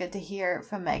always good to hear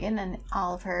from Meghan and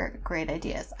all of her great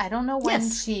ideas. I don't know when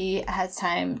she has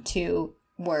time to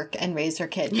work and raise her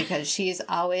kid, because she's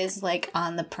always like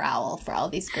on the prowl for all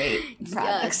these great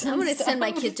products. Yes, I'm going to send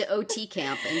my kid to OT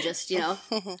camp and just,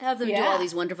 have them do all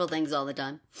these wonderful things all the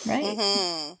time. Right.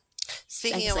 Mm-hmm.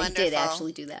 Speaking of wonderful. I did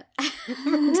actually do that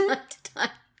from time to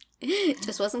time. It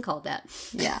just wasn't called that.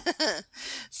 Yeah.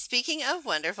 Speaking of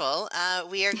wonderful,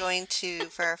 we are going to,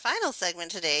 for our final segment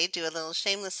today, do a little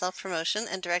shameless self-promotion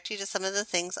and direct you to some of the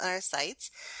things on our sites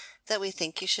that we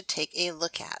think you should take a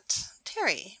look at.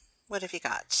 Terry, what have you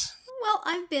got? Well,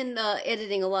 I've been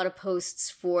editing a lot of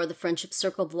posts for the Friendship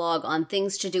Circle blog on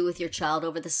things to do with your child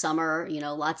over the summer.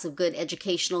 Lots of good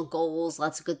educational goals,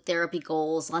 lots of good therapy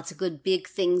goals, lots of good big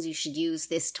things you should use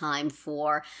this time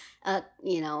for.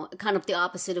 Kind of the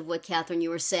opposite of what, Catherine, you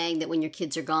were saying, that when your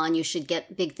kids are gone, you should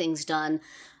get big things done.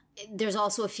 There's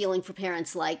also a feeling for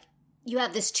parents like, you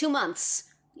have this 2 months,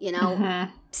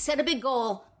 set a big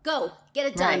goal. Go, get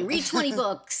it done, read 20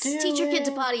 books, teach your kid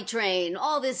to potty train,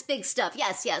 all this big stuff.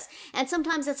 Yes. And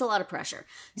sometimes that's a lot of pressure.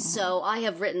 So I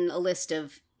have written a list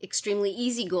of extremely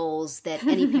easy goals that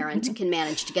any parent can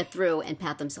manage to get through and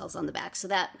pat themselves on the back. So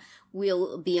that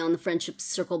will be on the Friendship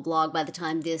Circle blog by the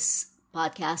time this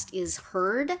podcast is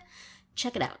heard.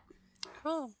 Check it out.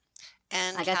 Cool.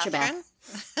 And I got Catherine? your back.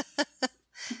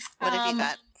 What have you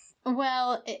got?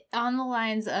 Well, on the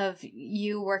lines of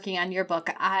you working on your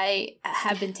book, I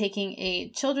have been taking a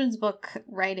children's book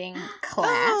writing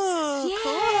class. Oh,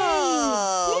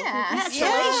 cool. Yeah.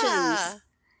 Congratulations.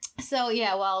 So,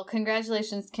 well,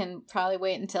 congratulations can probably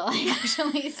wait until I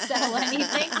actually sell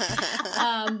anything.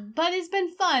 But it's been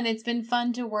fun. It's been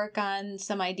fun to work on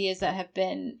some ideas that have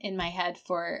been in my head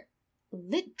for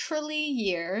literally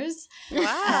years.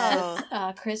 Wow.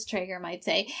 As Chris Traeger might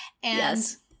say. And,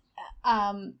 yes.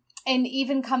 And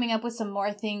even coming up with some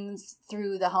more things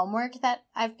through the homework that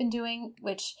I've been doing,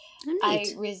 which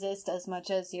I resist as much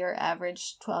as your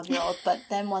average 12-year-old. But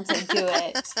then once I do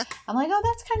it, I'm like, oh,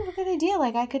 that's kind of a good idea.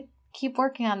 Like, I could keep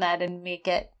working on that and make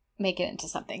it into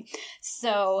something.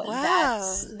 So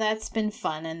that's been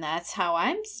fun, and that's how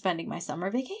I'm spending my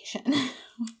summer vacation.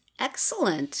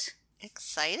 Excellent.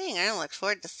 Exciting. I look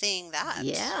forward to seeing that.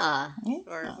 Yeah.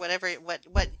 Or whatever,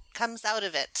 what comes out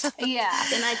of it. Yeah.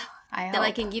 Then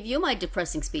I can give you my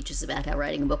depressing speeches about how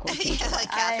writing a book won't change your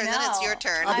life. Catherine, then it's your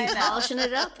turn. I'll be polishing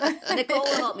it up. Nicole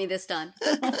will help me this time.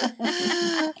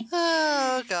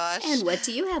 Oh, gosh. And what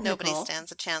do you have, Nobody Nicole?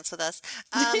 stands a chance with us.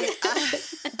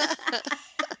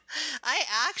 I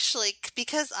actually,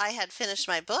 because I had finished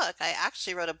my book, I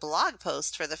actually wrote a blog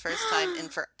post for the first time in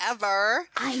forever.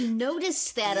 I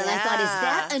noticed that, and I thought, is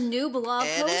that a new blog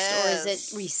post, or is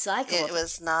it recycled? It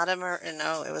was not a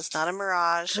it was not a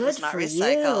mirage. Good it was not for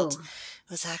recycled. You.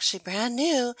 It was actually brand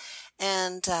new.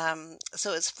 And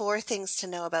so it's 4 things to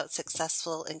know about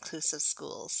successful inclusive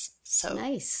schools. So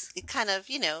nice. It kind of,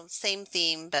 same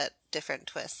theme, but different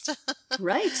twist.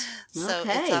 Right. So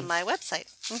it's on my website.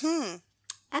 Mm-hmm.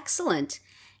 Excellent.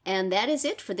 And that is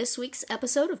it for this week's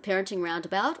episode of Parenting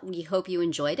Roundabout. We hope you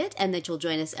enjoyed it and that you'll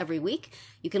join us every week.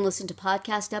 You can listen to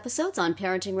podcast episodes on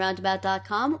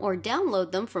parentingroundabout.com or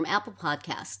download them from Apple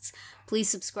Podcasts. Please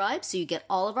subscribe so you get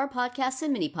all of our podcasts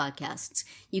and mini podcasts.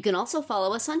 You can also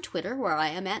follow us on Twitter, where I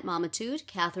am at Mamatude,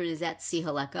 Catherine is at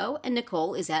Cihaleko, and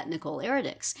Nicole is at Nicole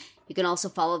Eridix. You can also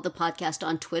follow the podcast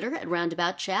on Twitter at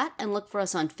Roundabout Chat and look for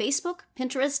us on Facebook,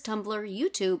 Pinterest, Tumblr,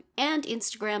 YouTube, and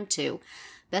Instagram too.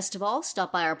 Best of all,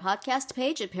 stop by our podcast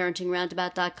page at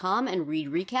parentingroundabout.com and read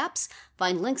recaps,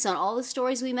 find links on all the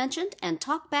stories we mentioned, and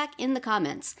talk back in the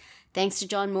comments. Thanks to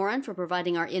John Moran for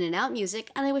providing our in and out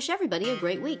music, and I wish everybody a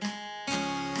great week.